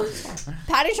waterfall.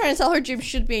 Patty trying to sell her Jeep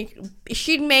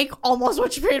she'd make almost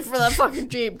what she paid for that fucking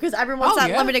Jeep because everyone wants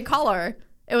that limited color.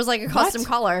 It was like a custom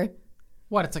color.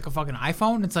 What? It's like a fucking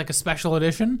iPhone? It's like a special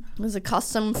edition? It was a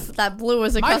custom. That blue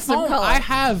was a custom color. I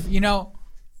have,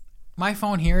 my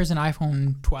phone here is an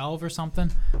iPhone 12 or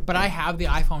something, but I have the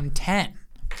iPhone 10.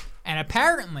 And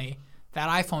apparently that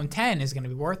iPhone 10 is going to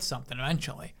be worth something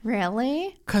eventually.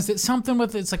 Really? Because it's something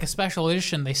it's like a special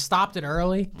edition. They stopped it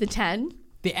early. The 10?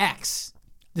 The X.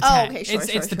 The 10. Okay, sure.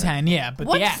 It's the 10, yeah. But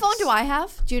what the X. Phone do I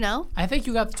have? Do you know? I think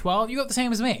you got the 12. You got the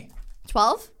same as me.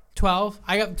 12? 12.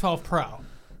 I got the 12 Pro.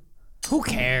 Who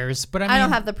cares? But I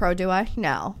don't have the Pro, do I?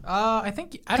 No. I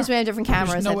think... Because we have different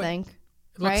cameras, I think.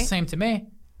 It looks the same to me.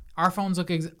 Our phones look...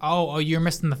 Oh, you're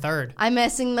missing the third. I'm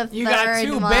missing the third one. You got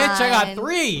 2, bitch. I got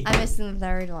 3. I'm missing the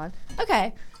third one.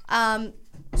 Okay.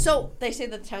 So they say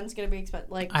the 10's going to be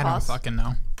expensive. I don't fucking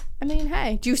know. I mean,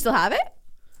 hey. Do you still have it?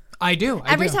 I do.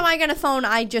 Every time I get a phone,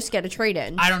 I just get a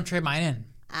trade-in. I don't trade mine in.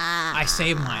 I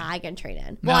save mine. I can trade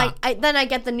in. Well, then I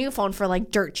get the new phone for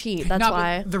like dirt cheap. That's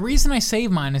why. The reason I save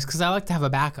mine is because I like to have a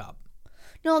backup.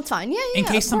 No, it's fine. Yeah. In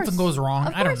case something goes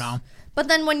wrong. I don't know. But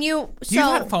then when you've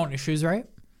had phone issues, right?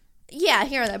 Yeah,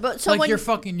 here and there. But so like your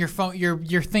phone, your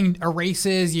thing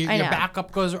erases. Your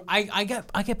backup goes. I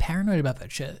get paranoid about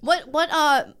that shit.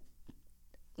 What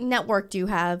network do you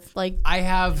have? Like I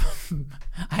have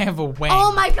a Wing.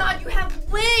 Oh my god, you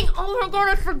have Wing! Oh my god,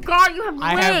 I forgot you have Wing.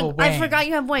 I have a Wing. I forgot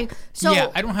you have Wing. So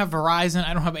yeah, I don't have Verizon.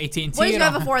 I don't have AT&T. What did you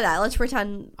have before that? Let's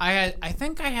pretend. I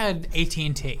think I had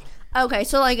AT&T. Okay,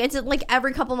 so like it's like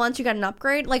every couple months you get an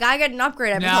upgrade. Like I get an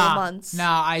upgrade every couple months.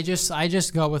 Nah, I just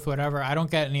go with whatever. I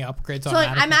don't get any upgrades. So like,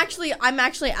 I'm actually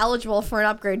eligible for an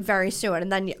upgrade very soon,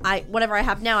 and then whatever I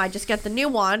have now, I just get the new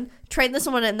one, trade this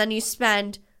one, and then you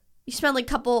spend like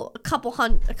a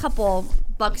couple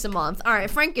bucks a month. All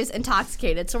right, Frank is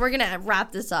intoxicated, so we're gonna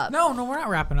wrap this up. No, we're not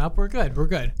wrapping up. We're good.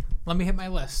 Let me hit my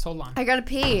list. Hold on. I gotta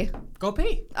pee. Go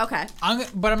pee. Okay.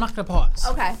 But I'm not gonna pause.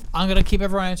 Okay. I'm gonna keep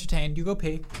everyone entertained. You go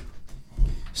pee.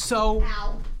 So.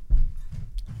 Ow.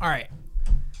 All right.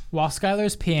 While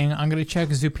Skylar's peeing, I'm gonna check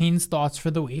Zupine's thoughts for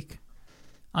the week.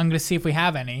 I'm gonna see if we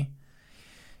have any.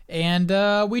 And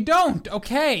we don't.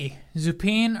 Okay.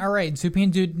 Zupine. All right.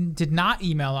 Zupine did not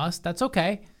email us. That's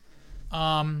okay.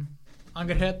 I'm going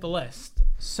to hit the list.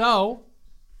 So,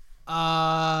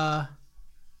 Cars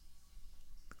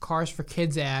for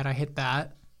Kids ad. I hit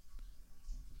that.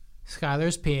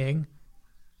 Skylar's peeing.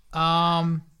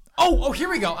 Oh, here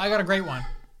we go. I got a great one.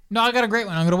 No, I got a great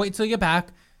one. I'm going to wait till you get back.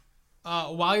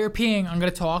 While you're peeing, I'm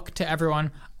going to talk to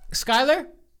everyone. Skylar?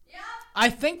 Yeah? I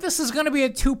think this is going to be a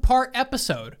 2-part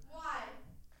episode.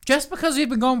 Just because we've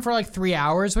been going for like 3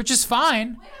 hours, which is fine.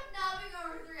 We have not been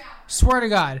going for 3 hours. Swear to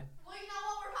God. Well, you know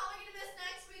what? We're probably going to miss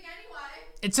next week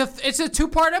anyway. It's a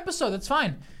 2-part episode. That's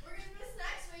fine. We're going to miss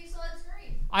next week, so that's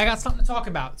great. I got something to talk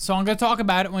about. So I'm going to talk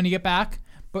about it when you get back.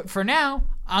 But for now,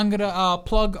 I'm going to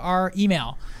plug our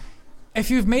email.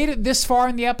 If you've made it this far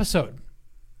in the episode,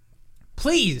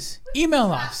 please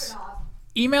email us.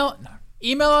 Email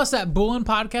us at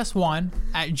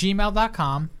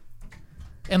bullinpodcast1@gmail.com.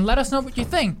 And let us know what you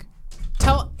think.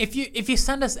 If you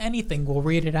send us anything, we'll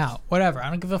read it out. Whatever. I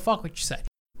don't give a fuck what you say.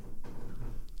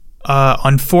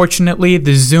 Unfortunately,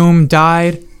 the Zoom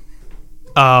died.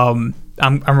 I'm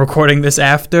recording this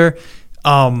after.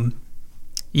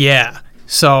 Yeah.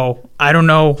 So I don't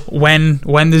know when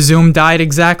the Zoom died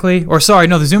exactly. Or sorry,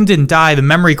 no, the Zoom didn't die. The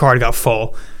memory card got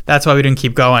full. That's why we didn't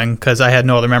keep going, because I had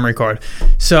no other memory card.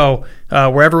 So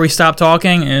wherever we stopped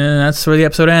talking, that's where the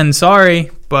episode ends.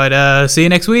 Sorry, but see you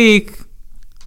next week.